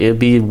into. Like, it'd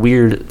be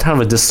weird,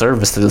 kind of a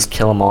disservice to just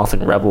kill him off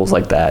in Rebels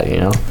like that, you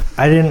know?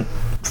 I didn't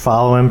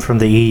follow him from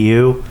the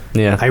EU.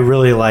 Yeah. I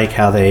really like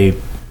how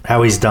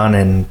he's done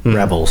in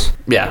Rebels.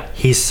 Yeah.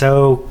 He's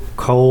so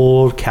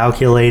cold,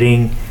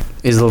 calculating.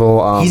 He's a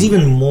little... he's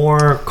even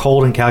more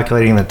cold and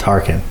calculating than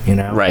Tarkin, you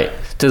know? Right.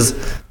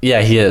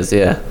 Yeah, he is,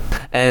 yeah.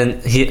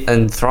 And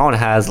Thrawn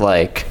has,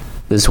 like,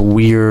 this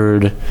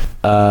weird,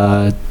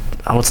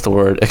 what's the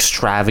word?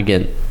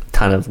 Extravagant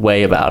kind of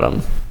way about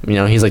him. You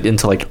know, he's, like,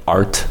 into, like,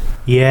 art.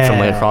 Yeah. From,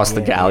 like, across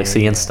the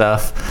galaxy and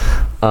stuff.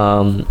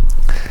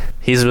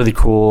 He's really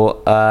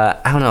cool. I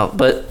don't know.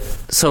 But,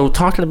 so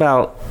talking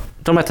about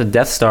the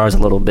Death Stars a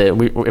little bit,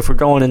 if we're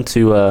going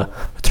into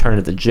Return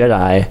of the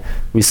Jedi,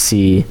 we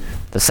see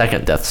the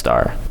second Death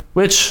Star,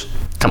 which,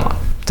 come on,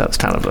 that was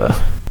kind of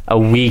a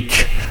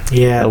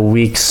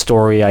weak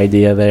story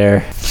idea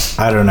there.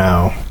 I don't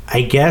know.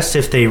 I guess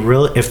if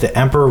the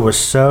Emperor was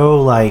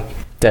so, like,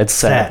 dead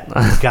set,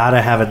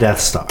 gotta have a Death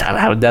Star. Gotta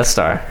have a Death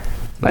Star.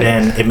 Like,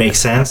 then it makes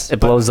sense. It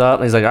blows up,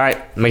 and he's like, all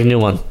right, make a new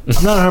one.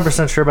 I'm not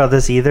 100% sure about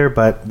this either,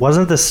 but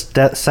wasn't the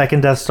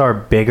second Death Star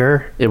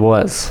bigger? It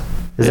was.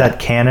 Is that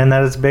canon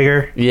that it's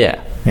bigger?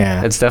 Yeah.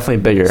 Yeah. It's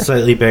definitely bigger.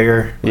 Slightly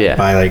bigger? Yeah.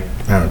 By, like,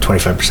 I don't know,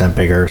 25%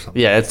 bigger or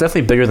something. Yeah, it's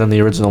definitely bigger than the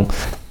original.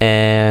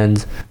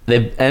 And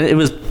it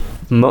was,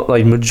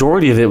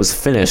 majority of it was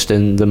finished,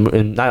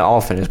 and not all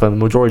finished, but the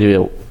majority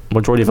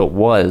of it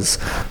was.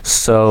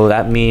 So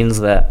that means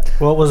that...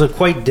 Well, it was a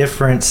quite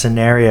different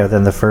scenario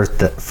than the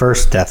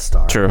first Death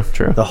Star. True.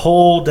 The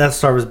whole Death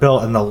Star was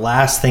built, and the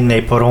last thing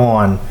they put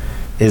on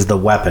is the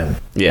weapon.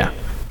 Yeah.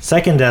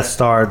 Second Death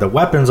Star, the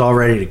weapon's all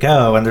ready to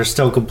go, and they're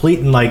still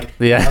completing, like,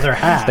 the other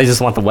half. They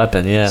just want the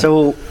weapon, yeah.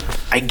 So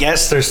I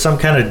guess there's some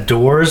kind of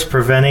doors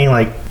preventing,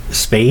 like,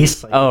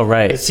 space. Like, oh,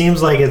 right. It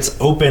seems like it's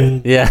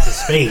open to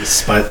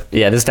space, but...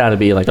 Yeah, there's got to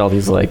be, like, all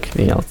these, like,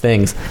 you know,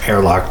 things.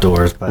 Airlock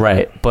doors. But.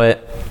 Right.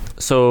 But,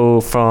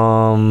 so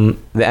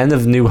from the end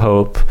of New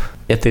Hope,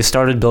 if they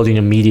started building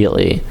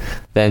immediately,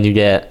 then you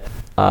get,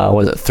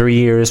 3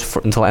 years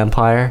until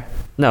Empire?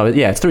 No,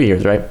 yeah, it's 3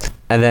 years, right?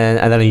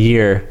 then a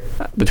year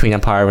between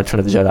Empire and Return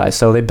of the Jedi.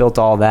 So they built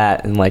all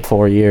that in like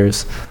 4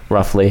 years,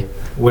 roughly.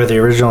 Where the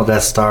original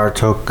Death Star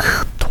took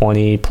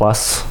 20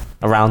 plus,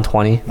 around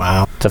 20.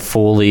 Wow. To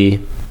fully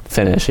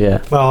finish,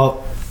 yeah.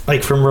 Well,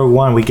 like from Rogue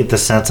One, we get the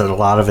sense that a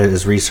lot of it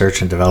is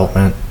research and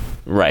development.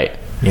 Right.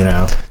 You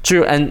know.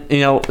 True, and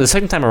the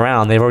second time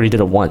around, they've already did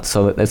it once,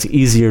 so it's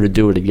easier to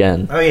do it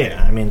again. Oh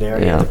yeah, I mean they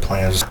already have the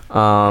plans.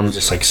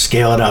 Just like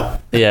scale it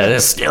up. Yeah,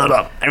 just scale it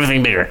up,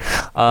 everything bigger.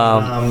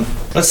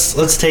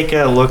 Let's take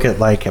a look at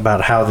like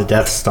about how the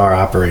Death Star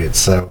operates.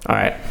 So, all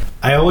right,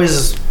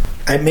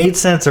 it made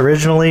sense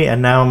originally,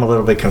 and now I'm a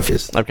little bit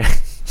confused. Okay.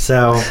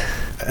 So,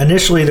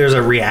 initially there's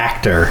a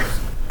reactor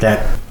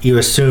that you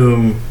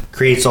assume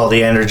creates all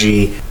the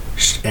energy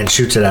and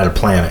shoots it at a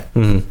planet.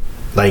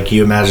 Mm-hmm. Like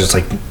you imagine it's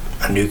like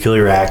a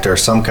nuclear reactor or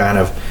some kind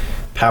of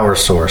power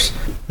source.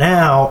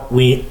 Now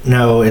we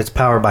know it's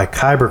powered by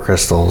kyber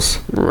crystals.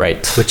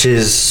 Right. Which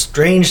is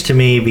strange to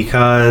me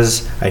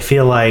because I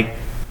feel like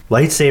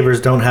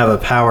lightsabers don't have a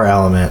power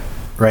element,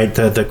 right?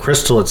 The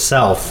crystal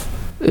itself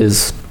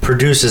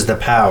produces the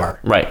power.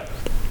 Right.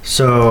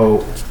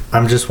 So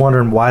I'm just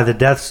wondering why the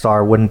Death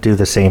Star wouldn't do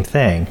the same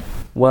thing.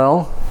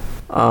 Well,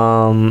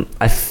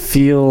 I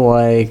feel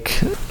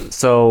like...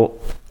 So,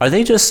 are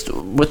they just...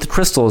 With the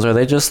crystals, are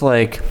they just,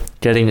 like,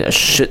 getting a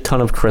shit ton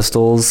of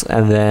crystals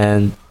and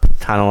then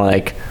kind of,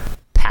 like,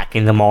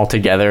 packing them all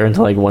together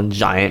into, like, one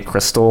giant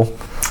crystal?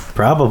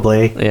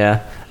 Probably.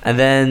 Yeah. And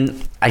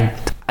then,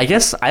 I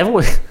guess I've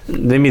always...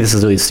 Maybe this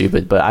is really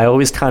stupid, but I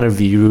always kind of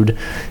viewed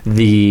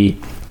the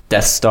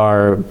Death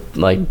Star,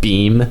 like,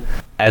 beam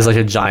as, like,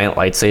 a giant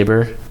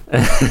lightsaber.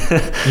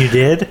 You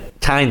did?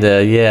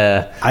 Kinda,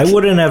 yeah. I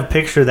wouldn't have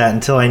pictured that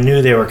until I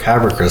knew they were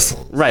kyber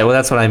crystals. Right. Well,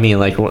 that's what I mean.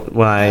 Like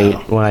when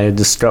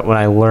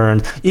I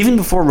learned, even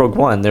before Rogue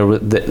One, there was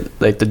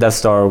the Death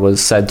Star was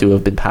said to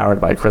have been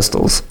powered by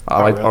crystals,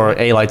 really? Or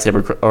a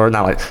lightsaber, or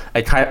not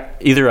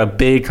either a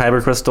big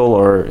kyber crystal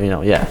or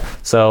yeah.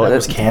 So that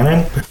was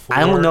canon. Before?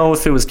 I don't know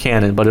if it was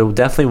canon, but it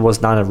definitely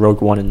was not a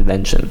Rogue One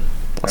invention.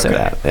 I'll say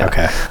that. Yeah.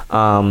 Okay.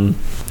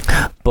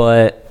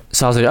 But.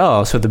 So I was like,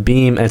 oh, so the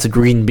beam, and it's a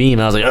green beam.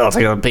 And I was like, oh, it's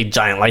like a big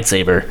giant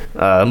lightsaber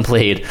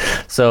blade.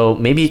 So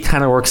maybe it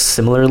kind of works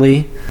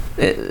similarly.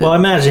 Well,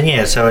 imagine,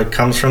 yeah. So it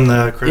comes from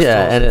the crystals.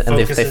 Yeah, and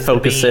they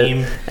focus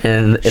it,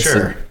 and it's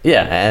sure.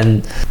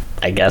 And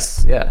I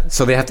guess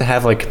So they have to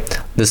have like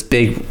this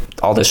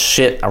all this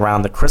shit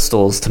around the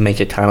crystals to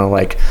make it kind of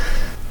like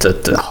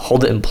to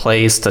hold it in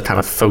place, to kind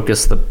of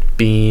focus the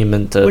beam,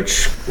 and to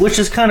which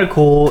is kind of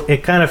cool.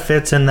 It kind of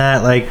fits in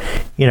that, like,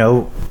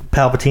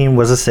 Palpatine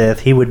was a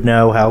Sith. He would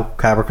know how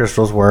kyber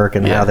crystals work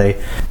and how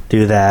they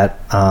do that.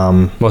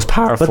 Most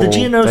powerful. But the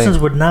Geonosians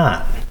would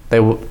not.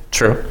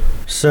 True.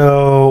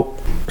 So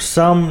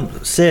some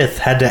Sith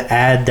had to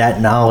add that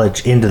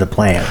knowledge into the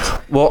plans.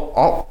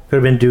 Well, could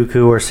have been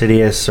Dooku or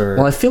Sidious or.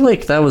 Well, I feel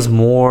like that was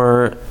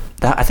more.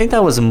 I think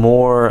that was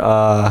more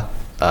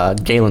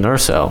Galen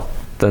Erso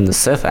than the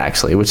Sith,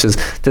 actually, which is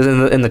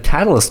in the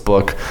Catalyst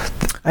book.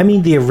 I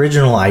mean, the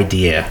original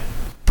idea.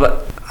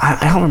 But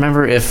I don't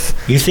remember if...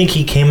 You think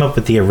he came up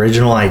with the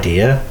original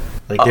idea?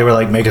 Like, they were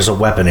like, make us a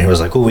weapon. And he was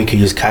like, oh, we could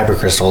use kyber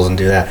crystals and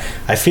do that.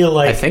 I feel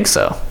like... I think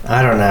so.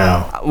 I don't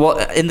know. Well,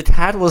 in the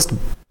Catalyst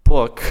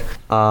book,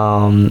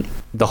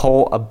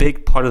 a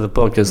big part of the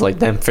book is like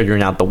them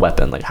figuring out the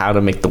weapon, like how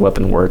to make the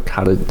weapon work,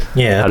 how to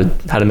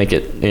make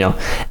it,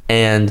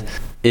 and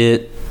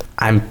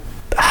I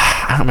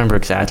don't remember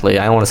exactly.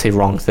 I don't want to say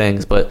wrong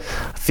things, but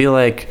I feel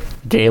like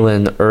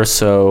Galen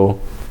Erso,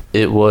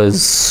 it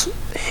was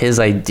his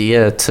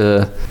idea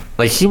to,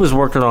 like, he was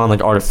working on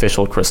like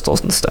artificial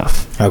crystals and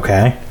stuff.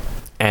 Okay.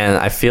 And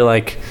I feel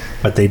like...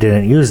 But they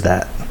didn't use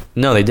that.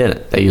 No, they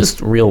didn't. They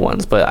used real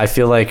ones. But I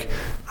feel like...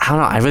 I don't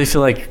know. I really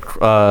feel like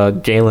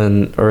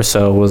Galen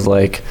Erso was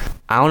like...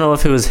 I don't know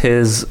if it was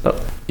his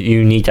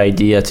unique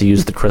idea to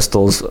use the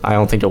crystals. I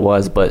don't think it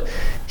was, but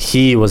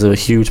he was a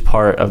huge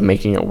part of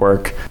making it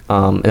work,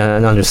 and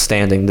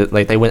understanding that,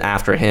 like, they went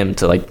after him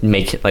to like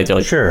make it, like, they're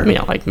like, sure,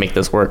 like make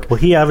this work. Well,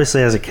 he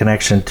obviously has a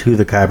connection to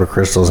the kyber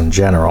crystals in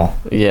general.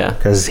 Yeah,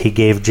 because he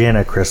gave Jin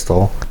a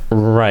crystal.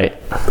 Right.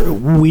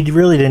 We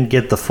really didn't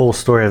get the full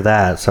story of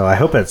that, so I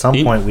hope at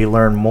some point we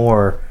learn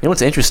more. You know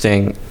what's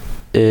interesting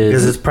is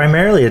because it's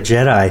primarily a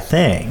Jedi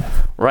thing.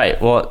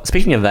 Right. Well,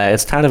 speaking of that,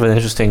 it's kind of an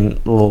interesting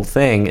little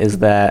thing is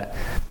that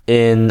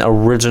in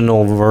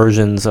original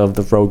versions of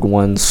the Rogue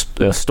One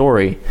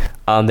story,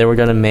 they were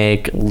going to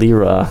make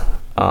Lyra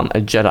a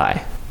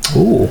Jedi.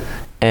 Ooh.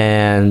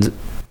 And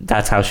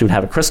that's how she would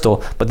have a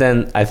crystal. But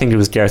then I think it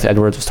was Gareth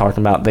Edwards was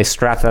talking about, they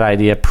scrapped that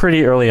idea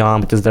pretty early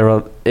on because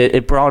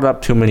it brought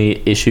up too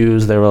many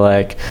issues. They were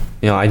like,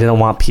 I didn't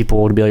want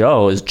people to be like,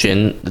 oh,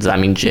 Jin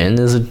can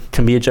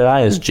be a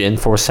Jedi? Is Jin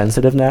Force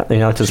sensitive now?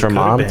 Because her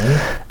mom.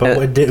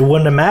 But it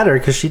wouldn't have mattered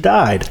because she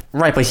died.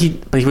 Right, but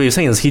what he was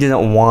saying is he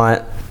didn't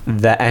want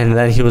that, and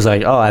then he was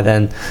like, oh, and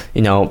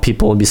then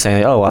people would be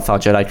saying, oh, I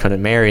thought Jedi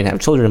couldn't marry and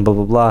have children, blah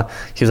blah blah.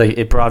 He was like,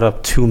 it brought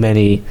up too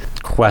many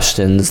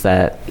questions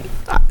that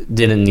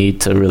didn't need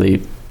to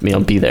really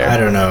be there. I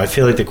don't know. I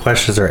feel like the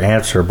questions are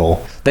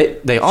answerable.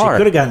 They are. She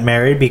could have gotten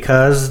married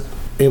because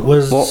it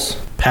was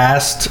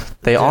past.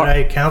 They the are.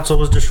 Jedi Council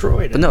was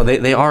destroyed. But no,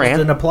 they are. It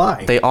didn't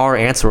apply. They are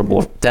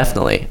answerable,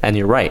 definitely, and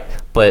you're right.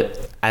 But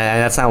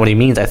and that's not what he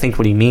means. I think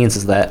what he means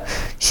is that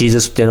he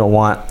just didn't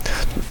want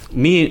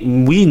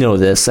me. We know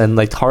this, and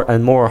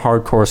and more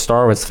hardcore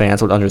Star Wars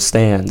fans would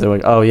understand. They're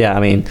like, oh yeah,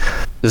 I mean,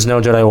 there's no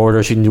Jedi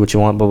orders. You can do what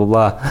you want, blah blah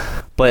blah.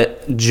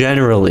 But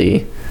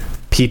generally,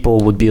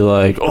 people would be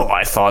like, oh,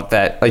 I thought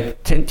that.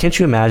 Like, can't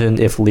you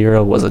imagine if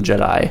Lyra was a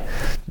Jedi?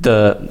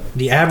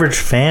 The average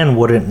fan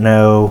wouldn't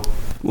know.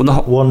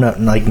 Well, no,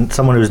 like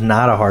someone who's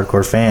not a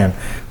hardcore fan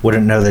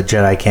wouldn't know that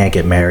Jedi can't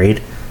get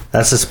married.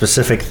 That's a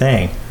specific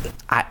thing.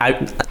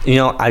 I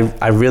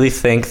really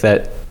think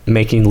that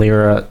making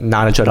Lyra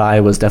not a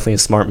Jedi was definitely a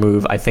smart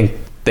move. I think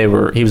he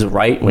was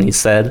right when he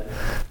said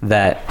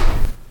that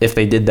if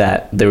they did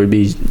that, there would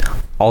be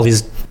all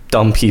these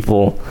dumb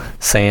people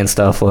saying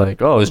stuff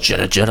like, "Oh, is Jin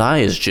a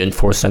Jedi? Is Jin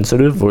Force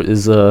sensitive? Or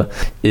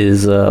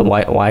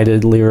why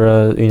did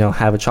Lyra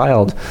have a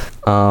child?"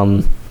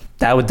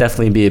 That would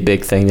definitely be a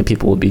big thing that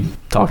people would be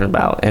talking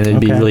about, and it'd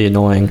be really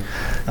annoying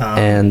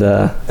and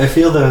I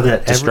feel though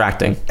that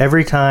distracting.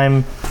 Every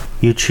time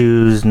you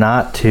choose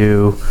not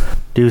to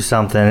do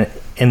something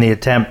in the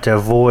attempt to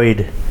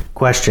avoid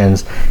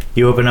questions,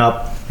 you open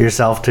up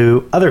yourself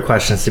to other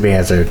questions to be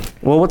answered.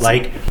 Well,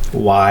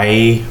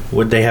 why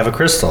would they have a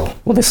crystal?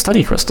 Well, they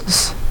study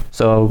crystals,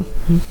 so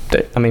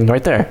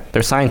right there,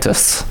 they're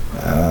scientists.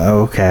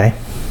 Okay.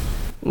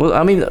 Well,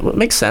 I mean, it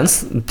makes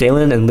sense.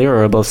 Galen and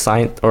Lyra are both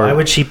science. Why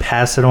would she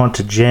pass it on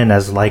to Jin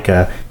as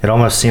it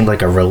almost seemed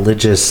like a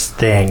religious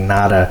thing,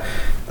 not a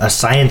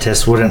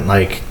scientist wouldn't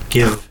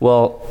give.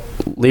 Well,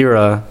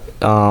 Lyra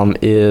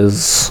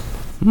is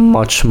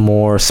much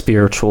more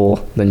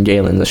spiritual than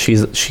Galen. I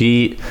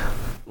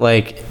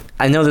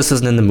know this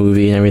isn't in the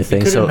movie and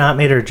everything. Could have not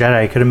made her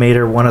Jedi. Could have made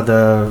her one of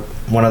the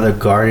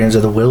guardians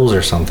of the Wills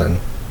or something.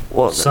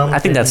 Well, I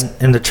think that's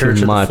in the Church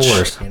too of much. The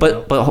Force.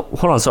 But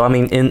hold on. So I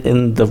mean,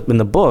 in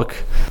the book,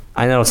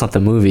 I know it's not the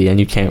movie, and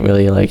you can't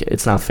really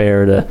it's not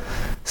fair to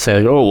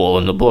say oh well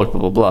in the book blah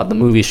blah blah. The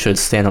movie should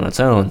stand on its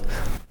own.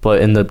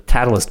 But in the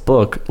Catalyst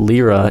book,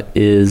 Lyra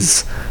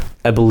is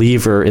a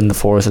believer in the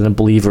Force and a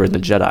believer in the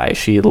Jedi.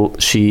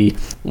 She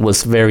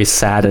was very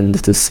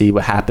saddened to see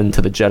what happened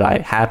to the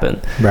Jedi happen.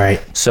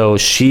 Right. So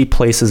she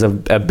places a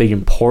big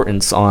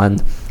importance on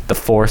the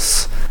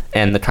Force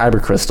and the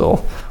Kyber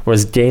crystal,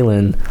 whereas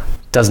Galen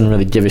doesn't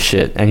really give a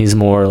shit, and he's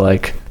more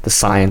like the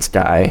science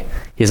guy.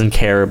 He doesn't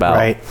care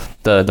about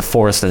the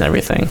Force and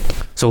everything.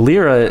 So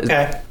Lyra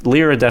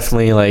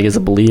definitely is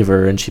a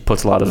believer, and she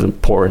puts a lot of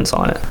importance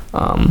on it.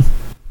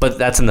 But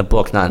that's in the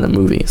book, not in the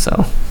movie.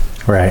 So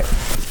right,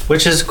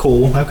 which is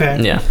cool. Okay.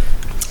 Yeah.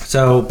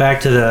 So back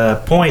to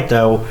the point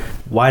though,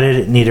 why did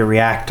it need a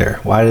reactor?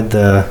 Why did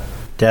the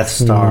Death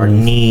Star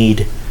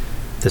need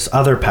this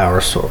other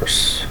power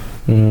source?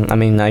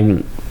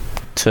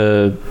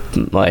 To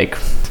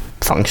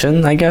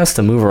function, I guess,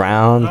 to move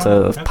around,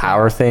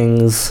 power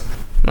things.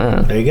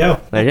 There you go.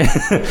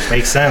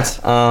 Makes sense.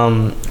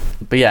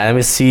 But yeah, let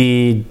me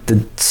see.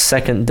 The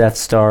second Death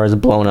Star is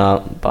blown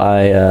up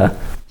by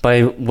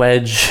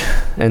Wedge,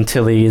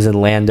 Antilles, and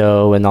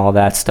Lando, and all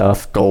that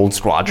stuff. Gold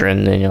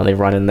Squadron, and they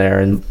run in there,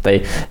 and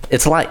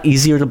it's a lot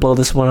easier to blow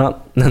this one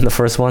up than the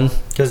first one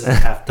because it's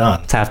half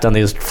done. It's half done.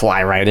 They just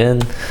fly right in.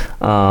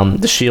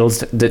 The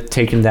shields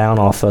taken down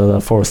off of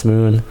the Forest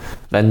Moon,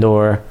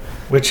 Vendor,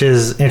 which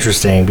is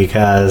interesting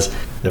because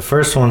the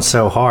first one's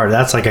so hard.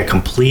 That's like a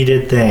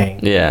completed thing.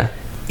 Yeah.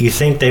 You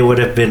think they would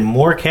have been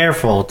more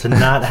careful to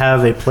not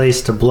have a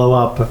place to blow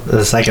up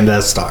the second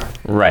Death Star.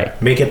 Right.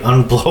 Make it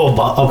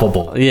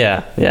unblowable.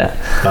 Yeah.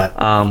 But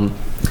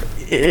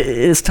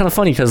it's kind of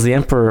funny because the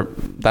Emperor,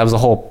 that was a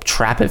whole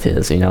trap of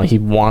his. He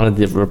wanted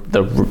the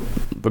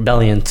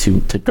rebellion to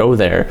go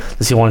there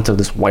because he wanted to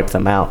just wipe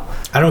them out.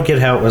 I don't get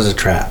how it was a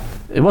trap.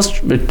 It was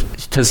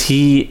because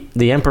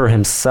the Emperor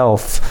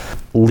himself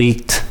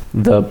leaked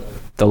the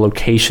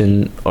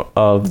location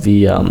of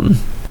the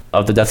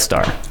Death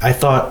Star. I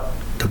thought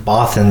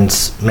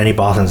many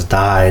Bothans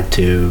died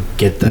to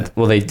get the...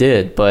 Well, they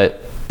did,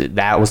 but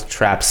that was a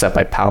trap set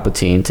by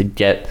Palpatine to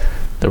get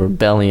the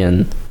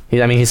rebellion.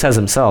 He says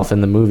himself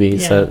in the movie.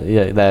 Yeah. So,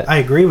 that... I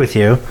agree with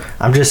you.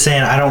 I'm just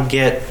saying I don't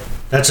get...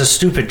 That's a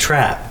stupid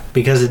trap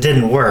because it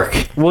didn't work.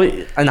 Well,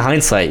 in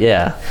hindsight,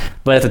 yeah.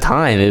 But at the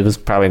time, it was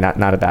probably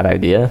not a bad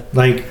idea.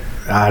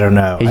 I don't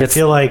know. I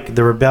feel like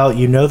the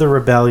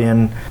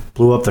rebellion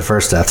blew up the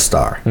first Death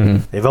Star.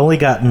 Mm-hmm. They've only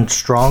gotten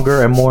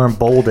stronger and more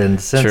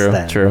emboldened since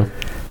then. True.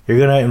 You're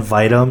going to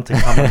invite them to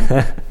come in.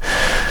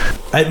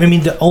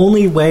 The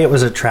only way it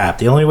was a trap,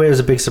 the only way it was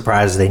a big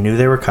surprise is they knew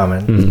they were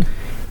coming,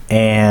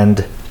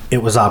 and it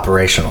was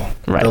operational.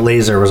 Right. The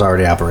laser was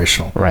already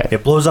operational. Right.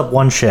 It blows up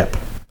one ship.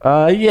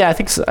 Yeah, I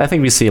think so. I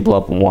think we see it blow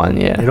up one.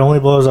 Yeah. It only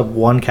blows up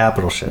one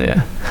capital ship.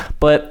 Yeah,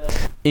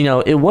 but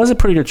it was a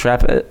pretty good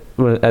trap.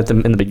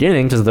 in the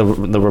beginning, because the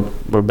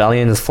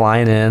rebellion is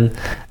flying in,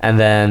 and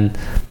then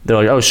they're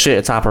like, oh shit,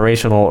 it's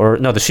operational, or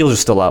no, the shields are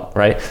still up,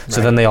 right?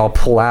 So then they all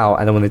pull out,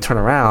 and then when they turn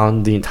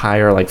around, the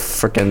entire like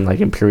freaking like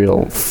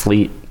Imperial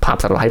fleet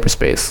pops out of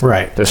hyperspace.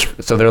 Right.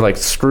 So they're like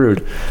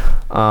screwed.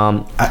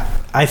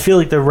 I feel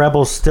like the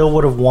rebels still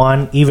would have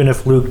won even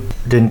if Luke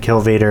didn't kill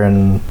Vader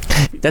and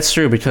That's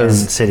true,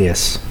 because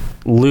Sidious.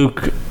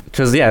 Luke,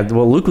 because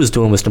what Luke was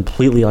doing was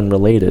completely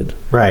unrelated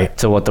Right.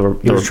 to what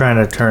He was trying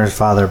to turn his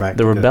father back.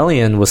 the to good.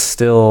 rebellion was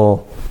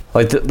still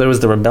like there was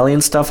the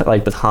rebellion stuff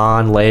like with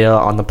Han, Leia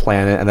on the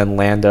planet, and then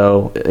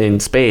Lando in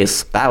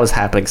space. That was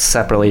happening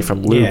separately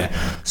from Luke. Yeah.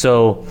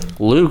 So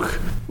Luke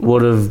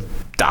would have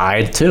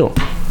died too.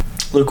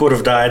 Luke would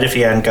have died if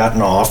he hadn't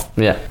gotten off.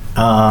 Yeah.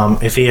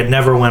 If he had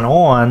never went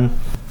on,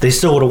 they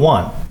still would have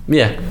won.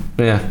 Yeah,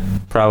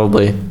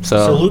 probably.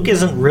 So Luke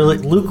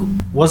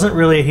wasn't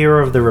really a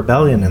hero of the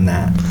rebellion in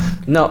that.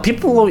 No,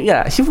 people.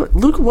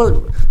 Luke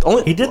was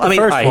only. He did the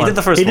first one. He did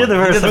the first He one. did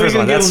the first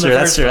one. That's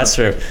true. That's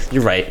true.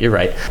 You're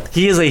right.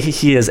 He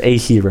is a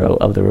hero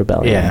of the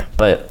rebellion. Yeah.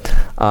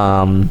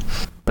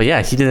 But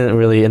yeah, he didn't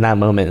really in that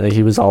moment. Like,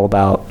 he was all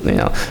about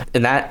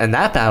in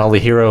that battle. The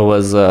hero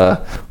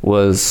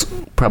was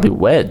probably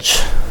Wedge,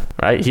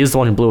 right? He's the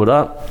one who blew it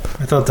up.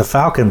 I thought the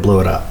Falcon blew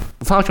it up.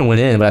 The Falcon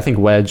went in, but I think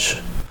Wedge.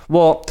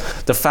 Well,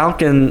 the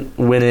Falcon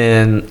went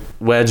in.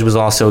 Wedge was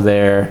also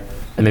there,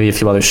 and maybe a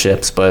few other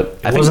ships. But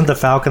I Wasn't the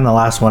Falcon the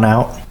last one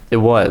out it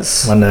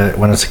was. when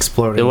it's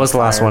exploding? It was the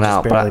last one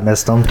out, Barely but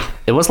missed him.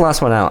 It was the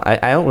last one out.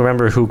 I don't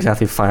remember who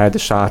exactly fired the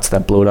shots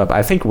that blew it up.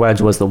 I think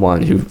Wedge was the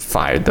one who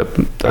fired the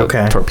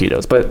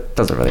torpedoes, but it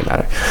doesn't really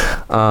matter.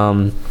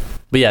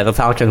 But yeah, the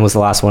Falcon was the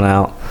last one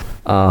out.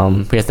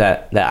 We had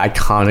that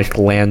iconic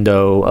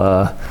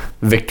Lando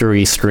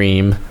victory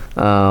scream.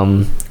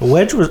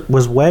 Wedge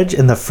was Wedge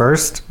in the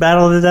first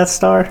Battle of the Death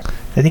Star?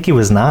 I think he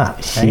was not.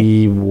 Right?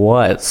 He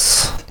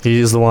was.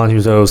 He's the one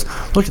who goes,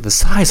 look at the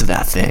size of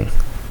that thing.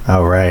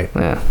 Oh right.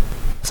 Yeah.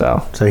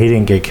 So he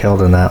didn't get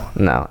killed in that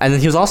one. no. And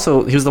then he was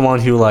the one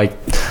who like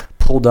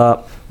pulled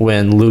up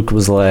when Luke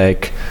was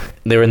like,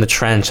 they were in the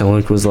trench and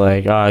Luke was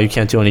like, oh, you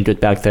can't do any good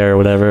back there or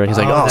whatever. And he's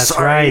like, oh, that's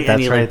sorry. right. And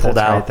That's he, right. like, pulled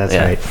out. That's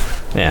yeah. right.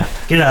 Yeah.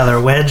 Get out of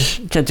there,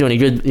 Wedge. Can't do any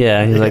good. Yeah.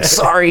 And he's like,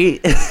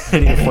 sorry.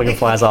 And he fucking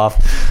flies off.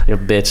 You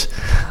bitch.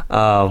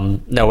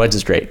 No, Wedge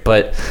is great.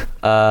 But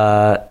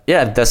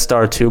yeah, Death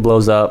Star 2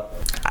 blows up.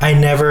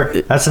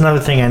 That's another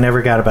thing I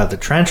never got about the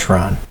trench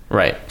run.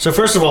 Right. So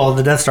first of all,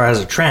 the Death Star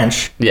has a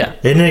trench. Yeah.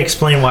 They didn't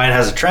explain why it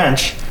has a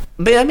trench.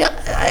 But I mean,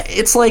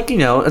 it's like,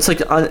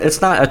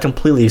 it's not a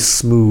completely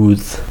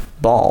smooth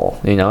ball.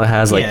 It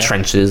has like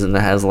trenches and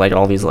it has like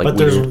all these like. But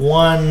there's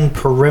one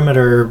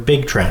perimeter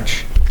big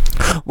trench.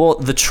 Well,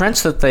 the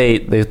trench that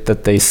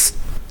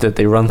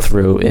they run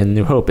through in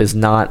New Hope is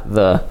not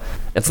the.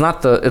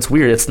 It's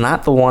weird. It's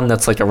not the one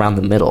that's like around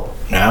the middle.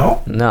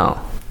 No.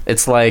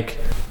 It's like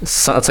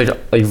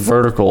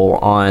vertical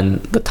on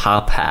the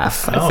top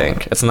half. I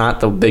think it's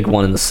not the big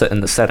one in the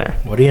center.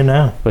 What do you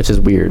know? Which is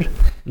weird.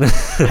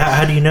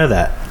 How do you know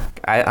that?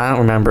 I don't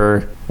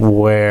remember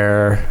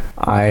where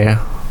I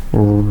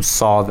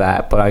saw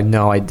that, but I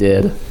know I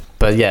did.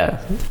 But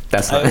yeah,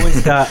 that's.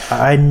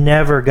 I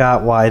never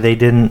got why they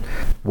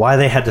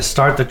had to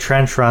start the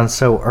trench run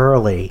so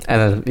early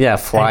and then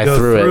fly and go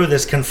through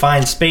this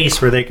confined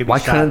space where they could. Why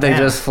couldn't they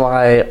just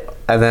fly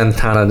and then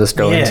kind of just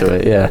go into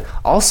it? Yeah.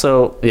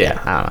 Also, I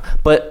don't know.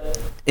 But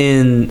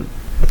in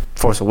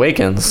Force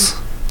Awakens,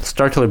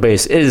 Starkiller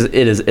Base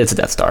it's a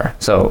Death Star,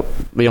 so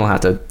we don't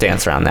have to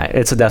dance around that.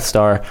 It's a Death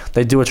Star.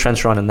 They do a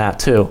trench run in that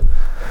too.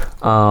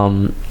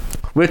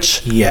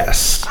 Which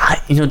yes,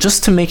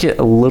 just to make it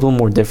a little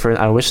more different,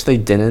 I wish they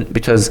didn't,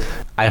 because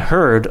I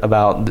heard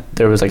about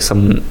there was like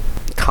some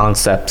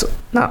concept,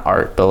 not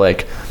art, but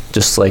like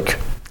just like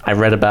I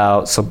read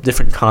about some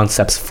different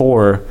concepts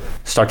for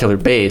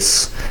Starkiller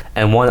Base,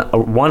 and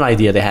one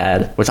idea they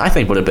had, which I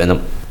think would have been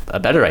a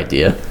better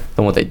idea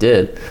than what they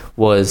did,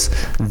 was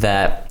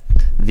that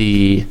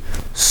the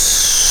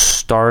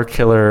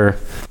Starkiller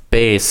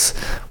Base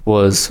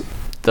was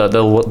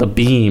the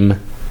beam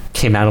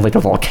came out of like a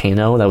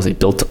volcano that was like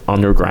built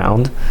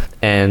underground,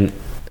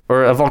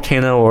 or a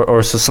volcano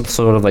or some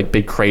sort of like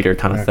big crater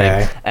kind of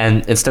thing.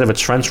 And instead of a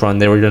trench run,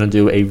 they were going to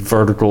do a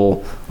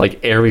vertical like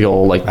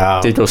aerial, like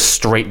they go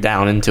straight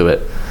down into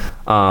it.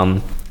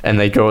 And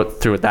they go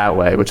through it that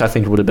way, which I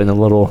think would have been a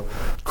little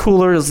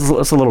cooler. It's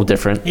a little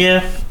different.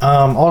 Yeah.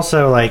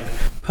 Also, like,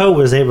 Poe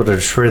was able to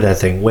destroy that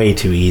thing way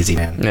too easy,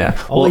 man. Yeah.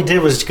 All he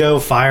did was go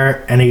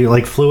fire, and he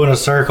like flew in a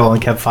circle and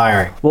kept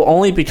firing. Well,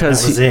 only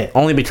because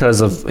only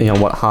because of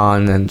what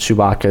Han and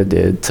Chewbacca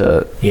did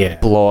to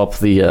blow up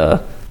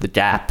the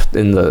gap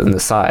in the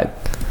side.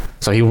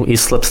 So he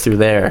slips through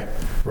there,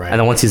 right? And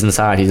then once he's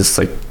inside, he just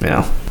like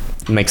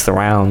makes the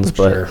rounds.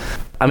 But sure.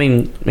 I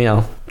mean,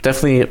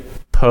 definitely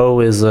Poe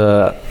is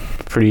a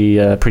pretty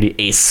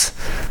ace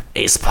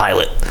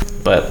pilot.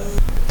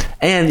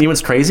 And you know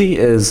what's crazy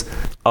is,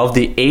 of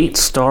the 8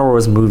 Star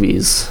Wars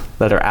movies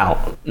that are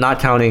out, not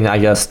counting I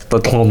guess the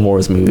Clone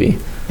Wars movie,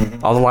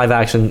 all the live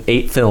action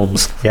 8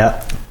 films.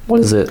 Yeah. What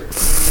is it?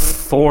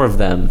 4 of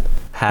them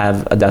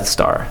have a Death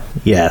Star.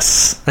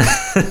 Yes.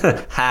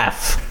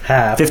 Half.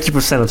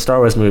 50% of Star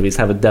Wars movies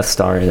have a Death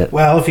Star in it.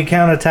 Well, if you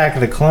count Attack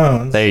of the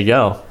Clones. There you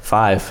go.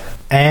 5.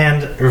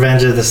 And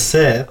Revenge of the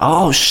Sith.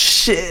 Oh,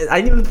 shit.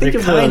 I didn't even think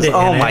of those.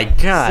 Oh, my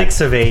God.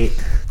 6 of 8.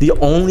 The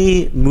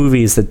only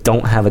movies that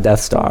don't have a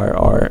Death Star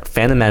are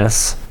Phantom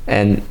Menace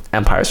and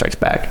Empire Strikes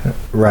Back.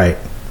 Right.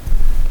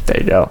 There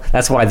you go.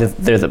 That's why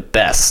they're the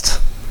best.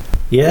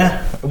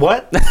 Yeah.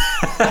 What?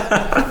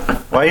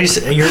 Why are you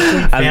saying you're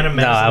thinking Phantom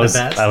Menace the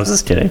best? I was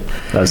just kidding.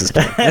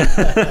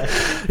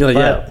 You're like,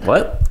 yeah,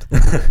 what?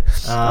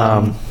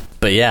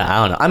 But yeah,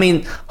 I don't know. I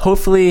mean,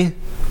 hopefully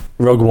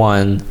Rogue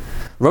One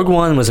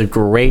was a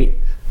great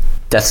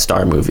Death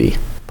Star movie.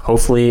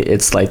 Hopefully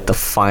it's like the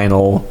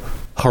final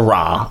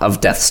hurrah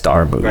of Death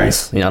Star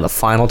movies. Right. The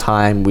final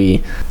time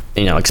we,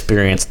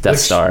 experience Death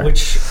Star.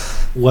 Which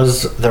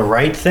was the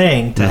right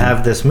thing to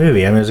have this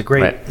movie. I mean, it was a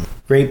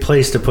great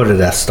place to put a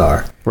Death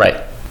Star. Right.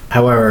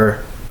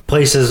 However,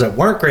 places that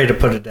weren't great to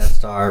put a Death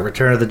Star: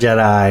 Return of the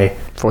Jedi,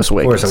 Force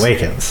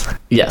Awakens.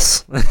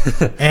 Yes.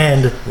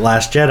 And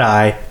Last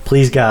Jedi.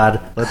 Please God,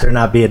 let there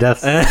not be a Death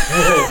Star.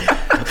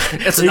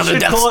 It's another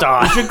Death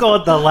Star. You should call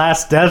it the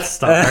last Death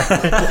Star.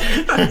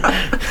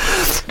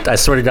 I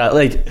swear to God,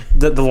 like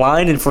the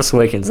line in Force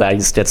Awakens that I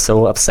just get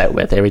so upset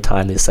with every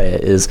time they say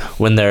it is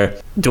when they're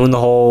doing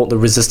the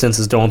Resistance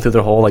is going through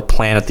their whole like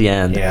plan at the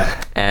end.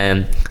 Yeah.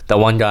 And the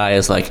one guy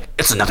is like,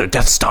 "It's another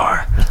Death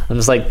Star." I'm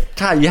just like,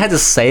 God, you had to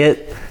say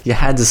it. You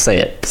had to say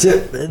it. So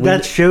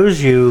that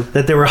shows you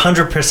that they were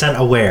 100%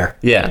 aware.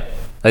 Yeah.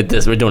 Like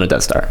this, we're doing a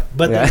Death Star.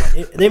 But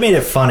they made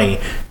it funny.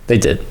 They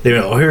did. They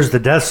went, here's the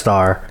Death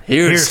Star.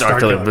 Here's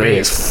Starkiller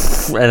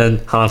Base. And then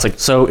Han's like,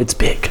 so it's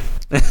big.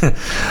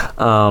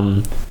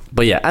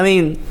 But yeah, I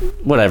mean,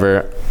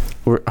 whatever.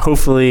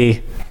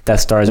 Hopefully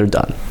Death Stars are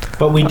done.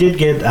 But we did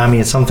get,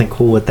 something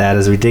cool with that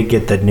is we did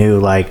get the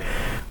new,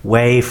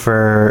 way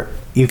for,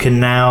 you can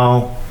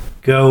now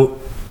go,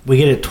 we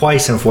get it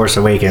twice in Force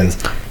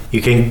Awakens.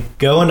 You can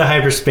go into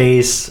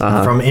hyperspace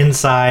from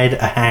inside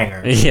a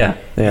hangar. Yeah.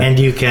 And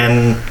you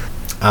can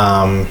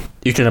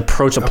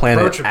approach a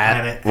planet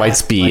at light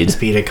speed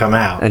and come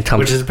out,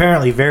 which is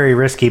apparently a very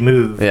risky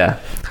move. Yeah.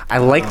 I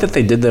like that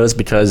they did those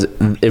because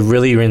it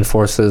really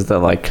reinforces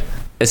that,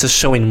 it's just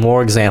showing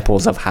more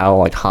examples of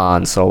how,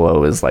 Han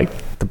Solo is,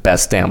 the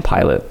best damn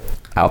pilot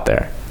out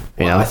there.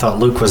 You know? I thought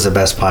Luke was the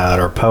best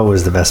pilot or Poe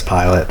was the best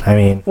pilot.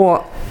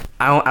 Well,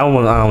 I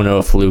don't know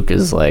if Luke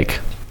is,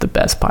 the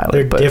best pilot.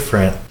 They're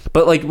different.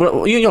 But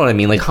you know what I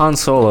mean? Han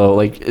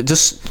Solo,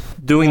 just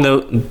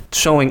doing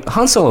showing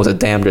Han Solo is a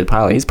damn good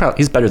pilot. He's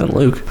better than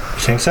Luke.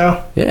 You think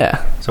so?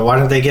 Yeah. So why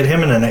don't they get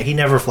him in he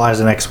never flies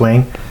an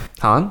X-wing.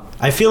 Han?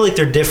 I feel like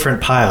they're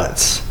different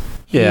pilots.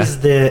 Yeah.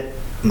 He's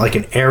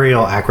an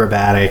aerial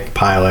acrobatic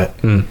pilot.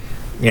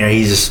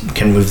 He just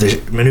can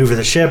maneuver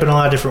the ship in a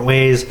lot of different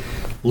ways.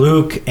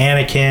 Luke,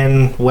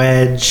 Anakin,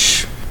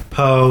 Wedge,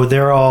 Poe,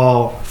 they're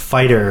all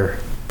fighter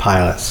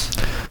pilots.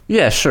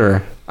 Yeah,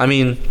 sure.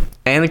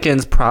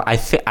 Anakin's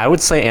I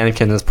would say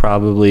Anakin is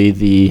probably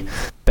the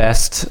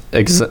best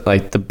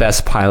the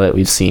best pilot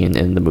we've seen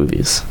in the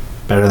movies.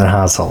 Better than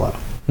Han Solo.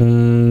 I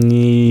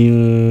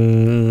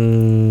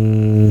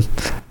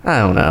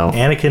don't know.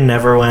 Anakin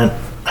never went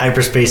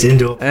hyperspace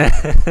into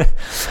it.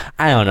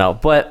 I don't know,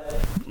 but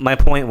my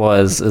point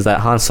is that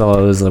Han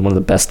Solo is one of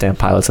the best damn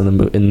pilots in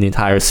the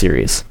entire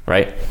series,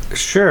 right?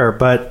 Sure,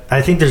 but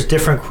I think there's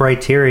different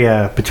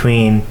criteria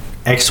between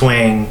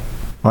X-wing,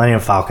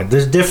 Millennium Falcon.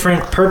 There's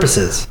different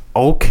purposes.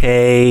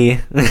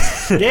 Okay.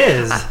 It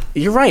is.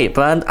 You're right,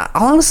 but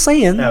all I was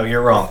saying... No,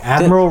 you're wrong.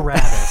 Admiral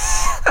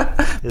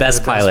Raddus.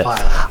 Best pilot.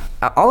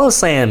 All I was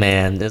saying,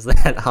 man, is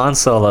that Han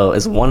Solo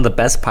is one of the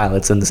best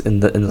pilots in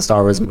the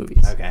Star Wars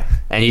movies. Okay.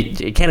 And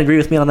you can't agree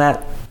with me on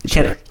that? You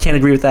can't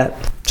agree with that?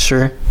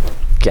 Sure.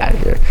 Get out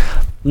of here.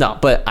 No,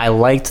 but I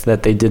liked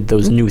that they did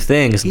those new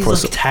things.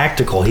 He's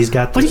tactical. He's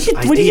got What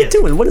are you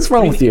doing? What is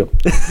wrong with you?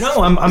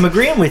 No, I'm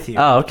agreeing with you.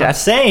 Oh, okay. I'm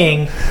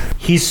saying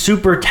he's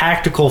super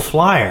tactical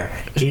flyer.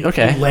 He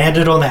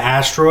landed on the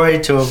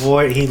asteroid to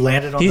avoid. He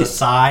landed on the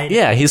side.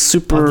 Yeah, he's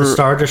super of the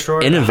Star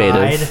Destroyer.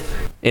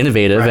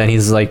 Innovative, right. And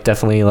he's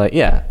definitely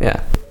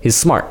yeah. He's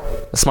smart.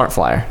 A smart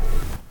flyer.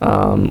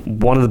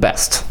 One of the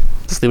best.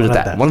 Just leave it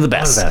at that. One of the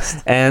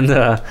best. And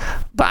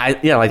but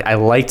I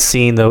liked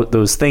seeing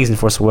those things in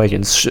Force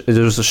Awakens. It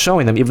was just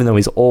showing them, even though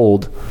he's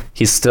old,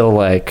 he's still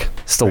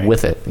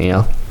with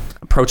it.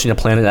 Approaching a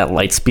planet at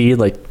light speed,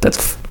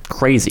 that's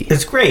crazy.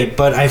 It's great,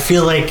 but I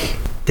feel like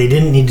they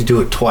didn't need to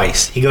do it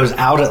twice. He goes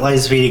out at light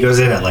speed. He goes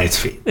in at light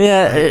speed.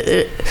 Yeah,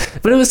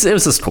 but it was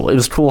just cool. It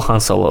was cool Han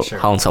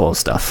Solo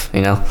stuff.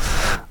 I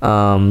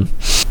don't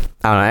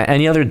know.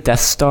 Any other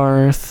Death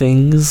Star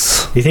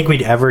things? Do you think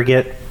we'd ever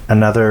get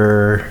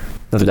another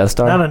Death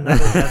Star? Not another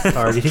Death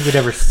Star. Do you think we'd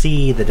ever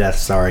see the Death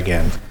Star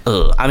again?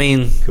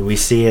 Could we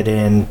see it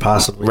in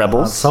possibly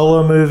Rebels? a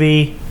Solo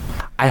movie?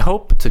 I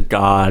hope to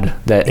God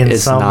that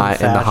it's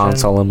not in the Han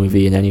Solo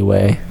movie in any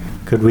way.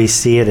 Could we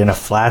see it in a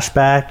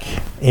flashback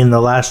in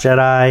The Last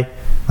Jedi?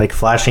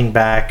 Flashing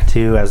back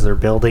to as they're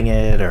building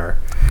it, or...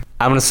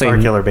 I'm gonna say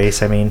Starkiller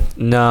Base. I mean,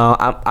 no.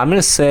 I'm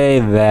gonna say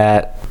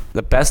that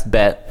the best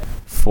bet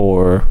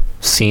for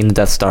seeing the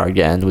Death Star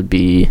again would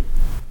be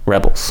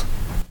Rebels.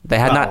 They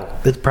had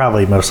not. It's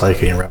probably most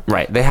likely in Rebels.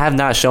 Right. They have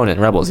not shown it in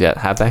Rebels yet,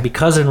 have they?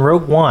 Because in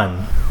Rogue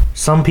One,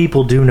 some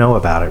people do know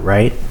about it,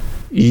 right?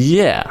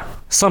 Yeah.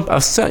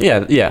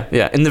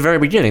 Yeah. In the very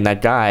beginning,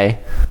 that guy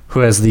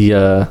who has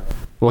the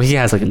he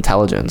has like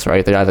intelligence,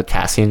 right? The guy that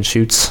Cassian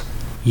shoots.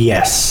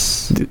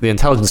 Yes. The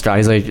intelligence guy.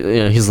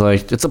 He's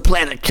like, it's a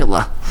planet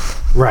killer.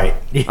 Right.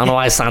 I don't know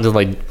why it sounded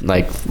like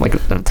an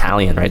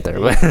Italian right there,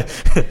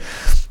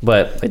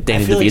 but like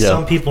Danny I feel DeVito. like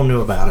some people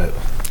knew about it.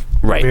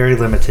 Right. Very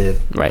limited.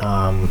 Right.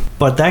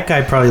 But that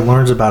guy probably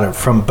learns about it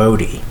from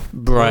Bodhi.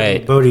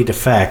 Right. Bodhi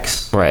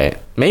defects. Right.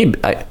 Maybe.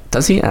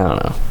 Does he? I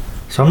don't know.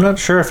 So I'm not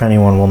sure if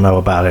anyone will know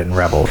about it in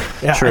Rebels.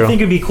 Yeah, True. I think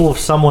it'd be cool if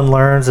someone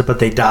learns it, but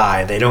they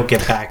die. They don't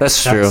get back.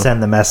 That's to true.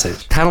 Send the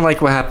message. Kind of like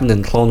what happened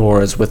in Clone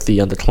Wars with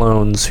the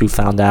clones who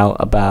found out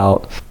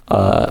about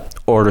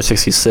Order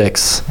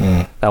 66.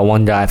 That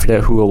one guy, I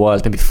forget who it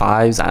was, maybe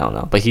Fives, I don't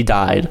know, but he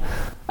died.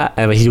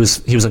 And he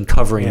was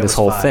uncovering this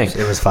whole thing.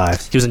 It was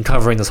Fives. He was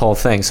uncovering this whole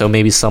thing. So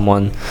maybe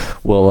someone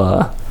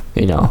will,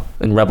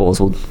 in Rebels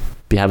will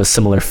have a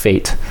similar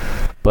fate.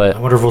 But I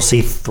wonder if we'll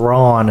see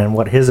Thrawn and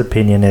what his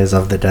opinion is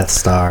of the Death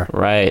Star.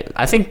 Right.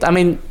 I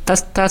mean,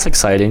 that's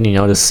exciting,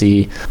 to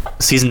see.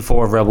 Season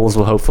 4 of Rebels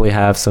will hopefully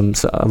have a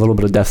little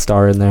bit of Death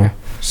Star in there.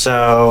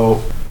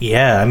 So,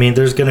 yeah, I mean,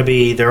 there's going to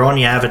be... They're on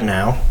Yavin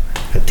now,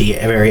 at the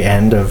very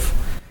end of...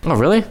 Oh,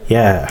 really?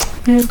 Yeah. I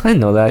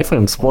didn't know that. You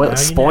fucking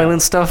spoiling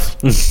stuff?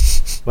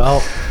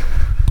 Well,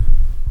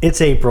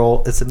 it's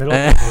April. It's the middle of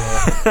April.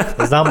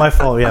 It's not my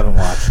fault we haven't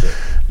watched it.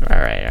 All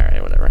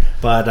right, whatever.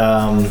 But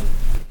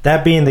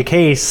that being the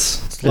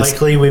case, it's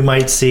likely we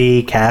might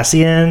see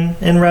Cassian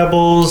in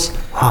Rebels.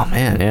 Oh,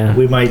 man, yeah.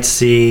 We might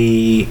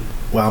see...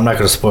 Well, I'm not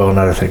going to spoil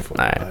another thing for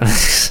you. All right.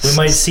 We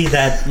might see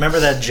that...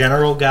 Remember that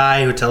general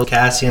guy who tells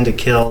Cassian to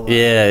kill...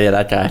 Yeah,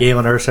 that guy.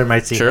 Galen Erso,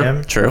 might see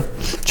him. True.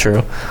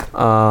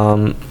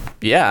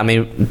 Yeah, I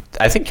mean,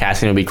 I think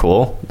Cassian would be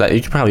cool. That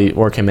you could probably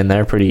work him in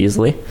there pretty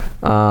easily.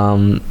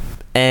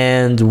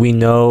 And we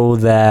know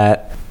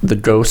that the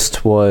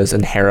Ghost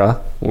and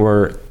Hera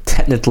were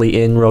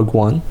technically in Rogue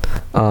One.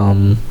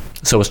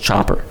 So was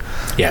Chopper.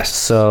 Yes.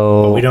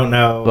 So but we don't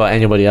know about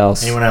anybody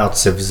else. Anyone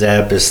else? If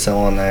Zeb is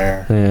still in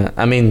there. Yeah,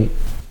 I mean,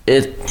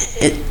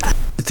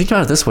 think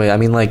about it this way. I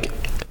mean, like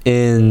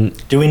in.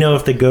 Do we know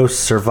if the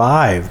Ghost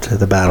survived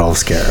the Battle of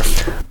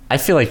Scarif? I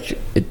feel like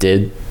it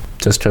did.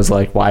 Just because,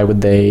 like, why would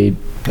they...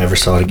 Never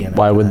saw it again.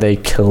 Why would they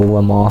kill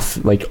them off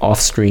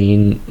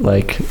screen,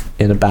 like,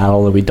 in a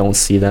battle that we don't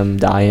see them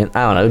die in?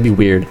 I don't know. It'd be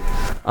weird.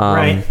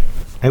 Right.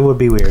 It would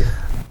be weird.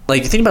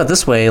 Like, think about it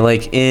this way.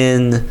 Like,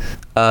 in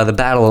the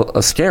Battle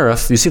of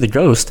Scarif, you see the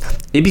Ghost.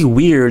 It'd be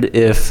weird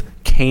if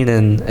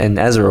Kanan and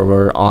Ezra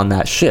were on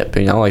that ship.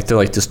 Like, they're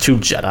like, there's two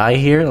Jedi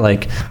here.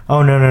 Like...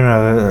 Oh, no.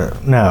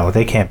 No,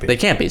 they can't be. They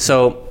can't be.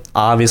 So,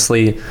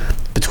 obviously,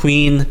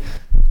 between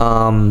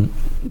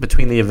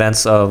the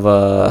events of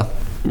the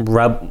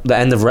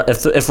end of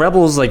if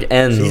Rebels like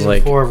ends Season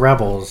like 4 of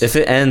Rebels, if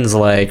it ends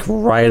like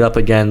right up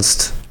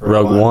against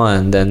Rogue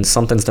One, then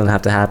something's gonna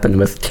have to happen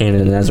with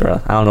Kanan and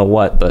Ezra. I don't know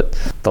what, but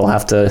they'll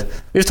have to.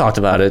 We've talked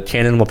about it.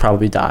 Kanan will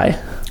probably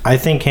die. I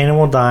think Kanan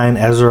will die and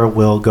Ezra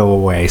will go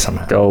away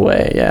somehow. Go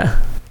away,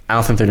 yeah. I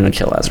don't think they're gonna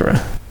kill Ezra,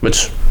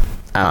 which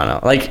I don't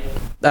know. Like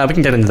we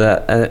can get into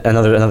that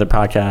another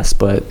podcast,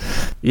 but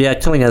yeah,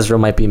 killing Ezra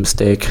might be a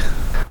mistake,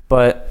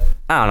 but.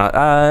 I don't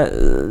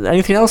know.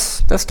 Anything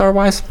else Death Star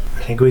wise?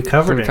 I think we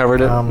covered it.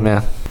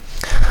 Yeah.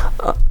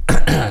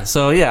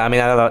 So yeah, I mean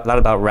that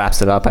about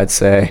wraps it up. I'd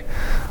say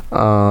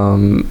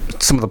some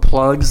of the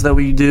plugs that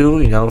we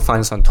do. Find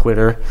us on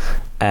Twitter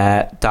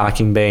at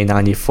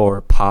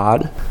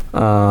DockingBay94Pod.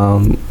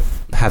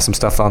 Have some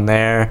stuff on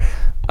there.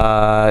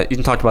 You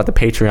can talk about the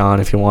Patreon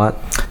if you want.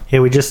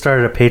 Yeah, we just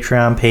started a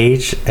Patreon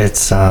page.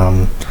 It's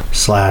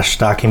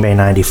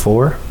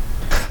 /DockingBay94.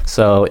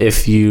 So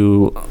if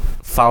you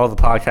follow the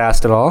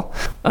podcast at all,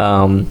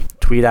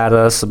 tweet at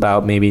us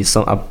about maybe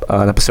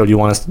an episode you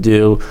want us to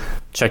do.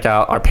 Check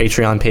out our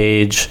Patreon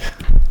page.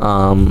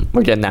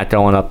 We're getting that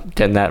going up,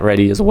 getting that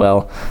ready as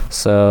well.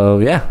 So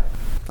yeah.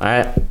 All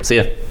right. See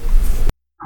ya.